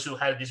all those who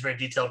had these very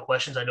detailed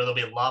questions, I know there'll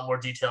be a lot more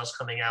details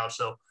coming out,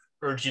 so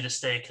urge you to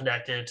stay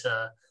connected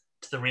to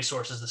the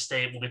resources the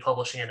state will be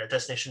publishing in at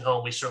Destination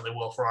Home. We certainly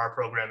will for our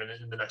program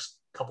in the next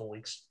couple of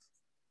weeks.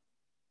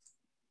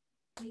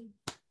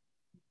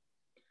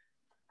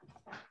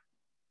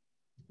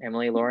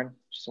 Emily, Lauren,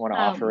 just want to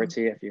offer it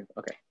to you if you,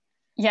 okay.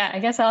 Yeah, I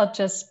guess I'll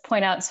just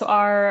point out, so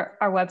our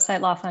website,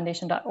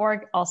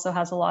 lawfoundation.org, also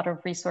has a lot of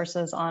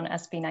resources on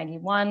SB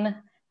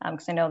 91,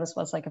 because I know this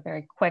was like a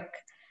very quick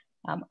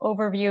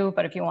overview,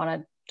 but if you want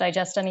to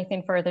digest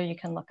anything further, you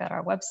can look at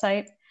our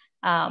website.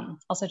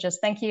 Also, just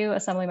thank you,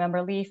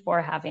 Assemblymember Lee,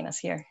 for having us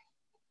here.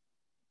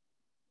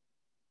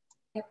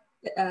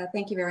 Yep.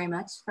 Thank you very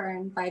much for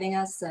inviting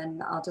us.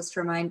 And I'll just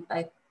remind,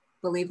 I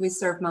believe we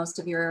serve most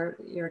of your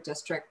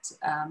district,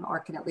 or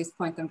can at least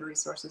point them to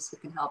resources who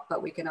can help,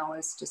 but we can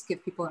always just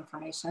give people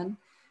information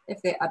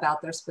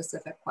about their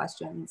specific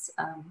questions.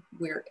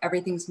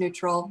 Everything's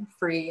neutral,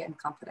 free, and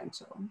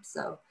confidential.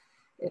 So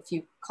if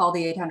you call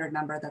the 800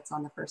 number that's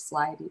on the first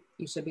slide,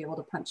 you should be able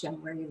to punch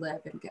in where you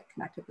live and get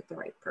connected with the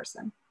right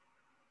person.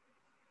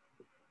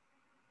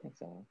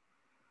 Thanks,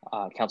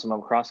 Ellen.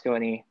 Councilmember Carrasco,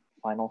 any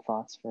final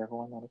thoughts for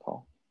everyone on the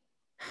call?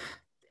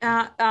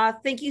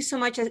 Thank you so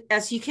much.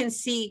 As you can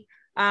see,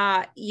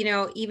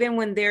 even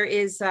when there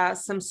is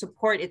some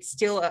support, it's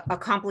still a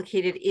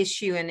complicated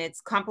issue, and it's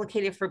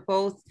complicated for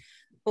both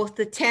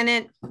the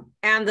tenant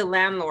and the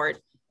landlord.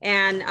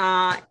 And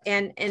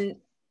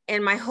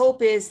my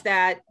hope is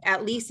that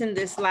at least in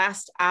this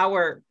last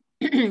hour,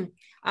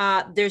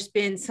 there's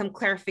been some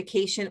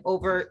clarification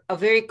over a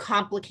very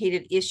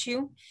complicated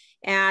issue.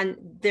 And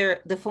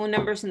the phone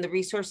numbers and the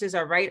resources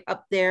are right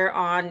up there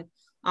on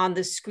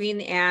the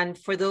screen. And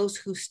for those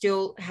who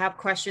still have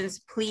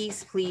questions,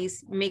 please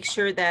make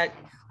sure that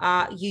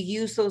you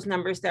use those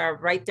numbers that are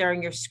right there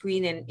on your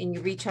screen, and you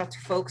reach out to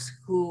folks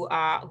who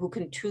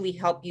can truly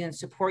help you and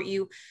support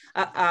you.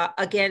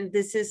 Again,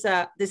 this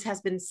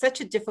has been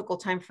such a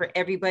difficult time for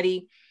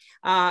everybody.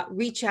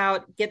 reach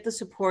out, get the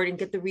support and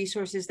get the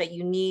resources that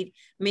you need.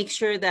 Make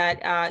sure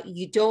that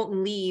you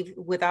don't leave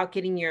without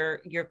getting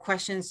your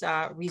questions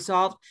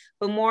resolved.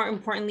 But more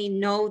importantly,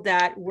 know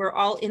that we're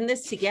all in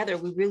this together.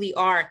 We really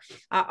are.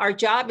 Our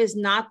job is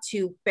not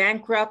to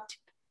bankrupt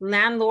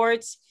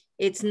landlords.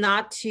 It's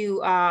not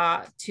to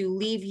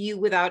leave you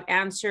without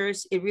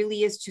answers. It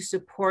really is to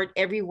support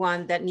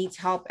everyone that needs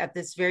help at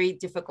this very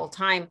difficult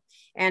time.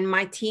 And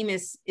my team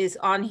is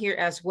on here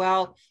as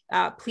well.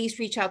 Please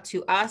reach out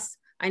to us.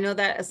 I know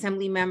that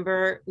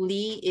Assemblymember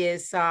Lee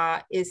is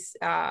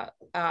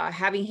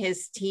having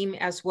his team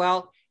as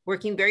well,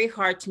 working very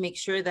hard to make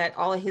sure that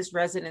all of his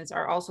residents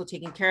are also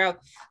taken care of.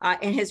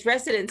 And his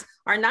residents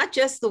are not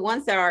just the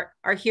ones that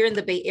are here in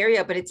the Bay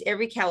Area, but it's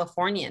every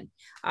Californian.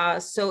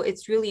 So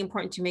it's really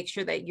important to make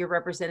sure that your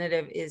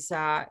representative is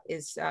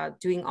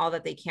doing all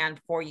that they can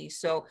for you.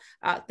 So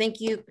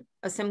thank you,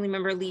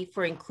 Assemblymember Lee,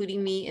 for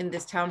including me in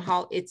this town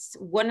hall. It's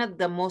one of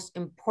the most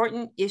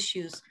important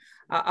issues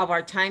of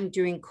our time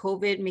during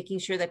COVID, making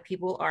sure that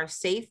people are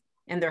safe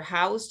and they're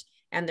housed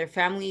and their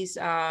families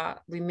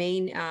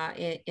remain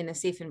in a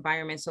safe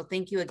environment. So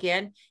thank you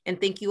again. And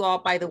thank you all,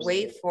 by the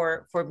way,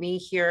 for being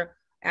here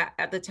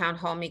at the town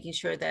hall, making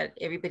sure that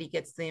everybody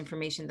gets the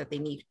information that they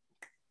need.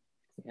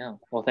 Yeah,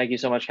 well, thank you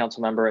so much,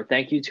 Councilmember.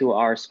 Thank you to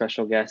our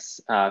special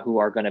guests who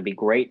are gonna be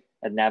great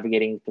at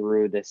navigating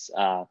through this,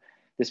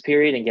 this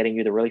period and getting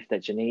you the relief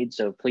that you need.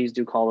 So please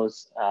do call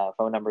those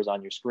phone numbers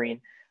on your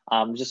screen.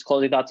 Just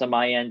closing thoughts on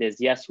my end is,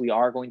 yes, we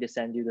are going to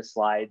send you the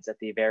slides at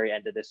the very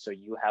end of this so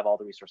you have all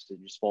the resources at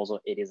your disposal.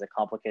 It is a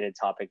complicated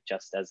topic,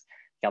 just as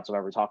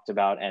Councilmember talked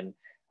about, and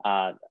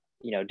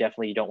you know,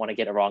 definitely you don't want to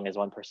get it wrong, as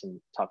one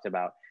person talked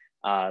about.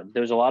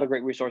 There's a lot of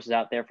great resources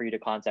out there for you to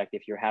contact.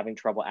 If you're having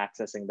trouble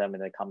accessing them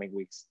in the coming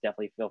weeks,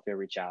 definitely feel free to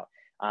reach out.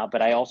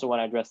 But I also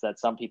want to address that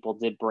some people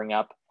did bring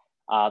up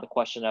the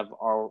question of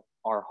our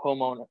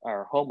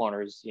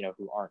homeowners, you know,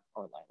 who aren't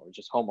landlords,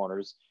 just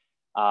homeowners,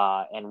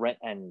 and rent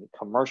and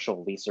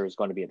commercial leasers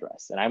going to be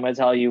addressed. And I'm going to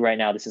tell you right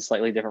now, this is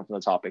slightly different from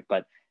the topic,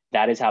 but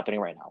that is happening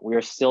right now. We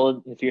are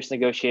still in fierce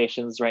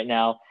negotiations right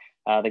now.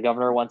 The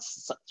governor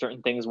wants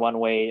certain things one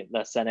way,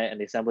 the Senate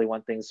and the Assembly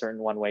want things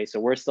certain one way.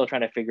 So we're still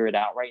trying to figure it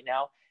out right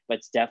now, but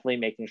it's definitely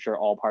making sure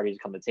all parties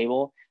come to the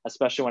table,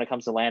 especially when it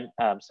comes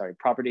to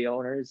property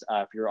owners.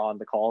 If you're on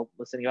the call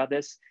listening about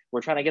this,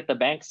 we're trying to get the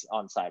banks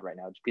on side right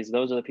now, because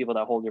those are the people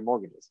that hold your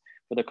mortgages.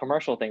 For the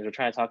commercial things, we're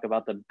trying to talk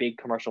about the big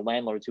commercial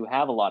landlords who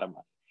have a lot of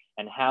money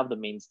and have the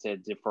means to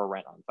defer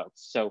rent on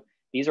folks. So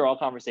these are all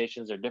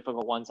conversations. They're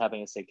difficult ones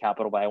having a state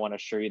capital, but I want to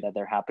assure you that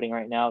they're happening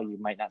right now. You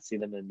might not see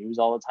them in the news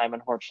all the time,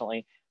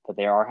 unfortunately, but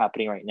they are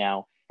happening right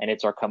now. And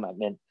it's our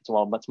commitment,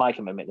 it's my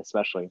commitment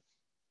especially,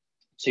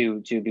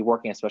 to be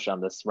working especially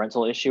on this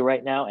rental issue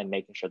right now and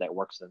making sure that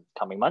works in the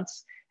coming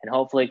months. And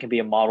hopefully it can be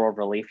a model of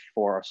relief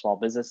for our small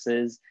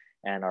businesses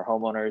and our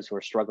homeowners who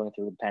are struggling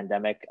through the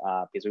pandemic,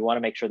 because we want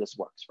to make sure this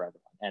works for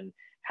everyone. And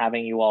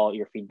having you all,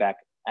 your feedback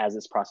as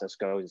this process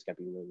goes is going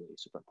to be really, really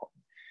super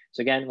important.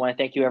 So again, I want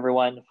to thank you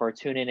everyone for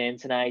tuning in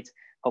tonight.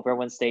 Hope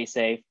everyone stays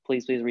safe.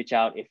 Please reach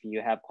out if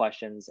you have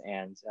questions,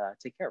 and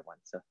take care, everyone.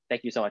 So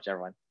thank you so much,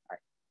 everyone. All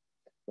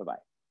right, bye-bye.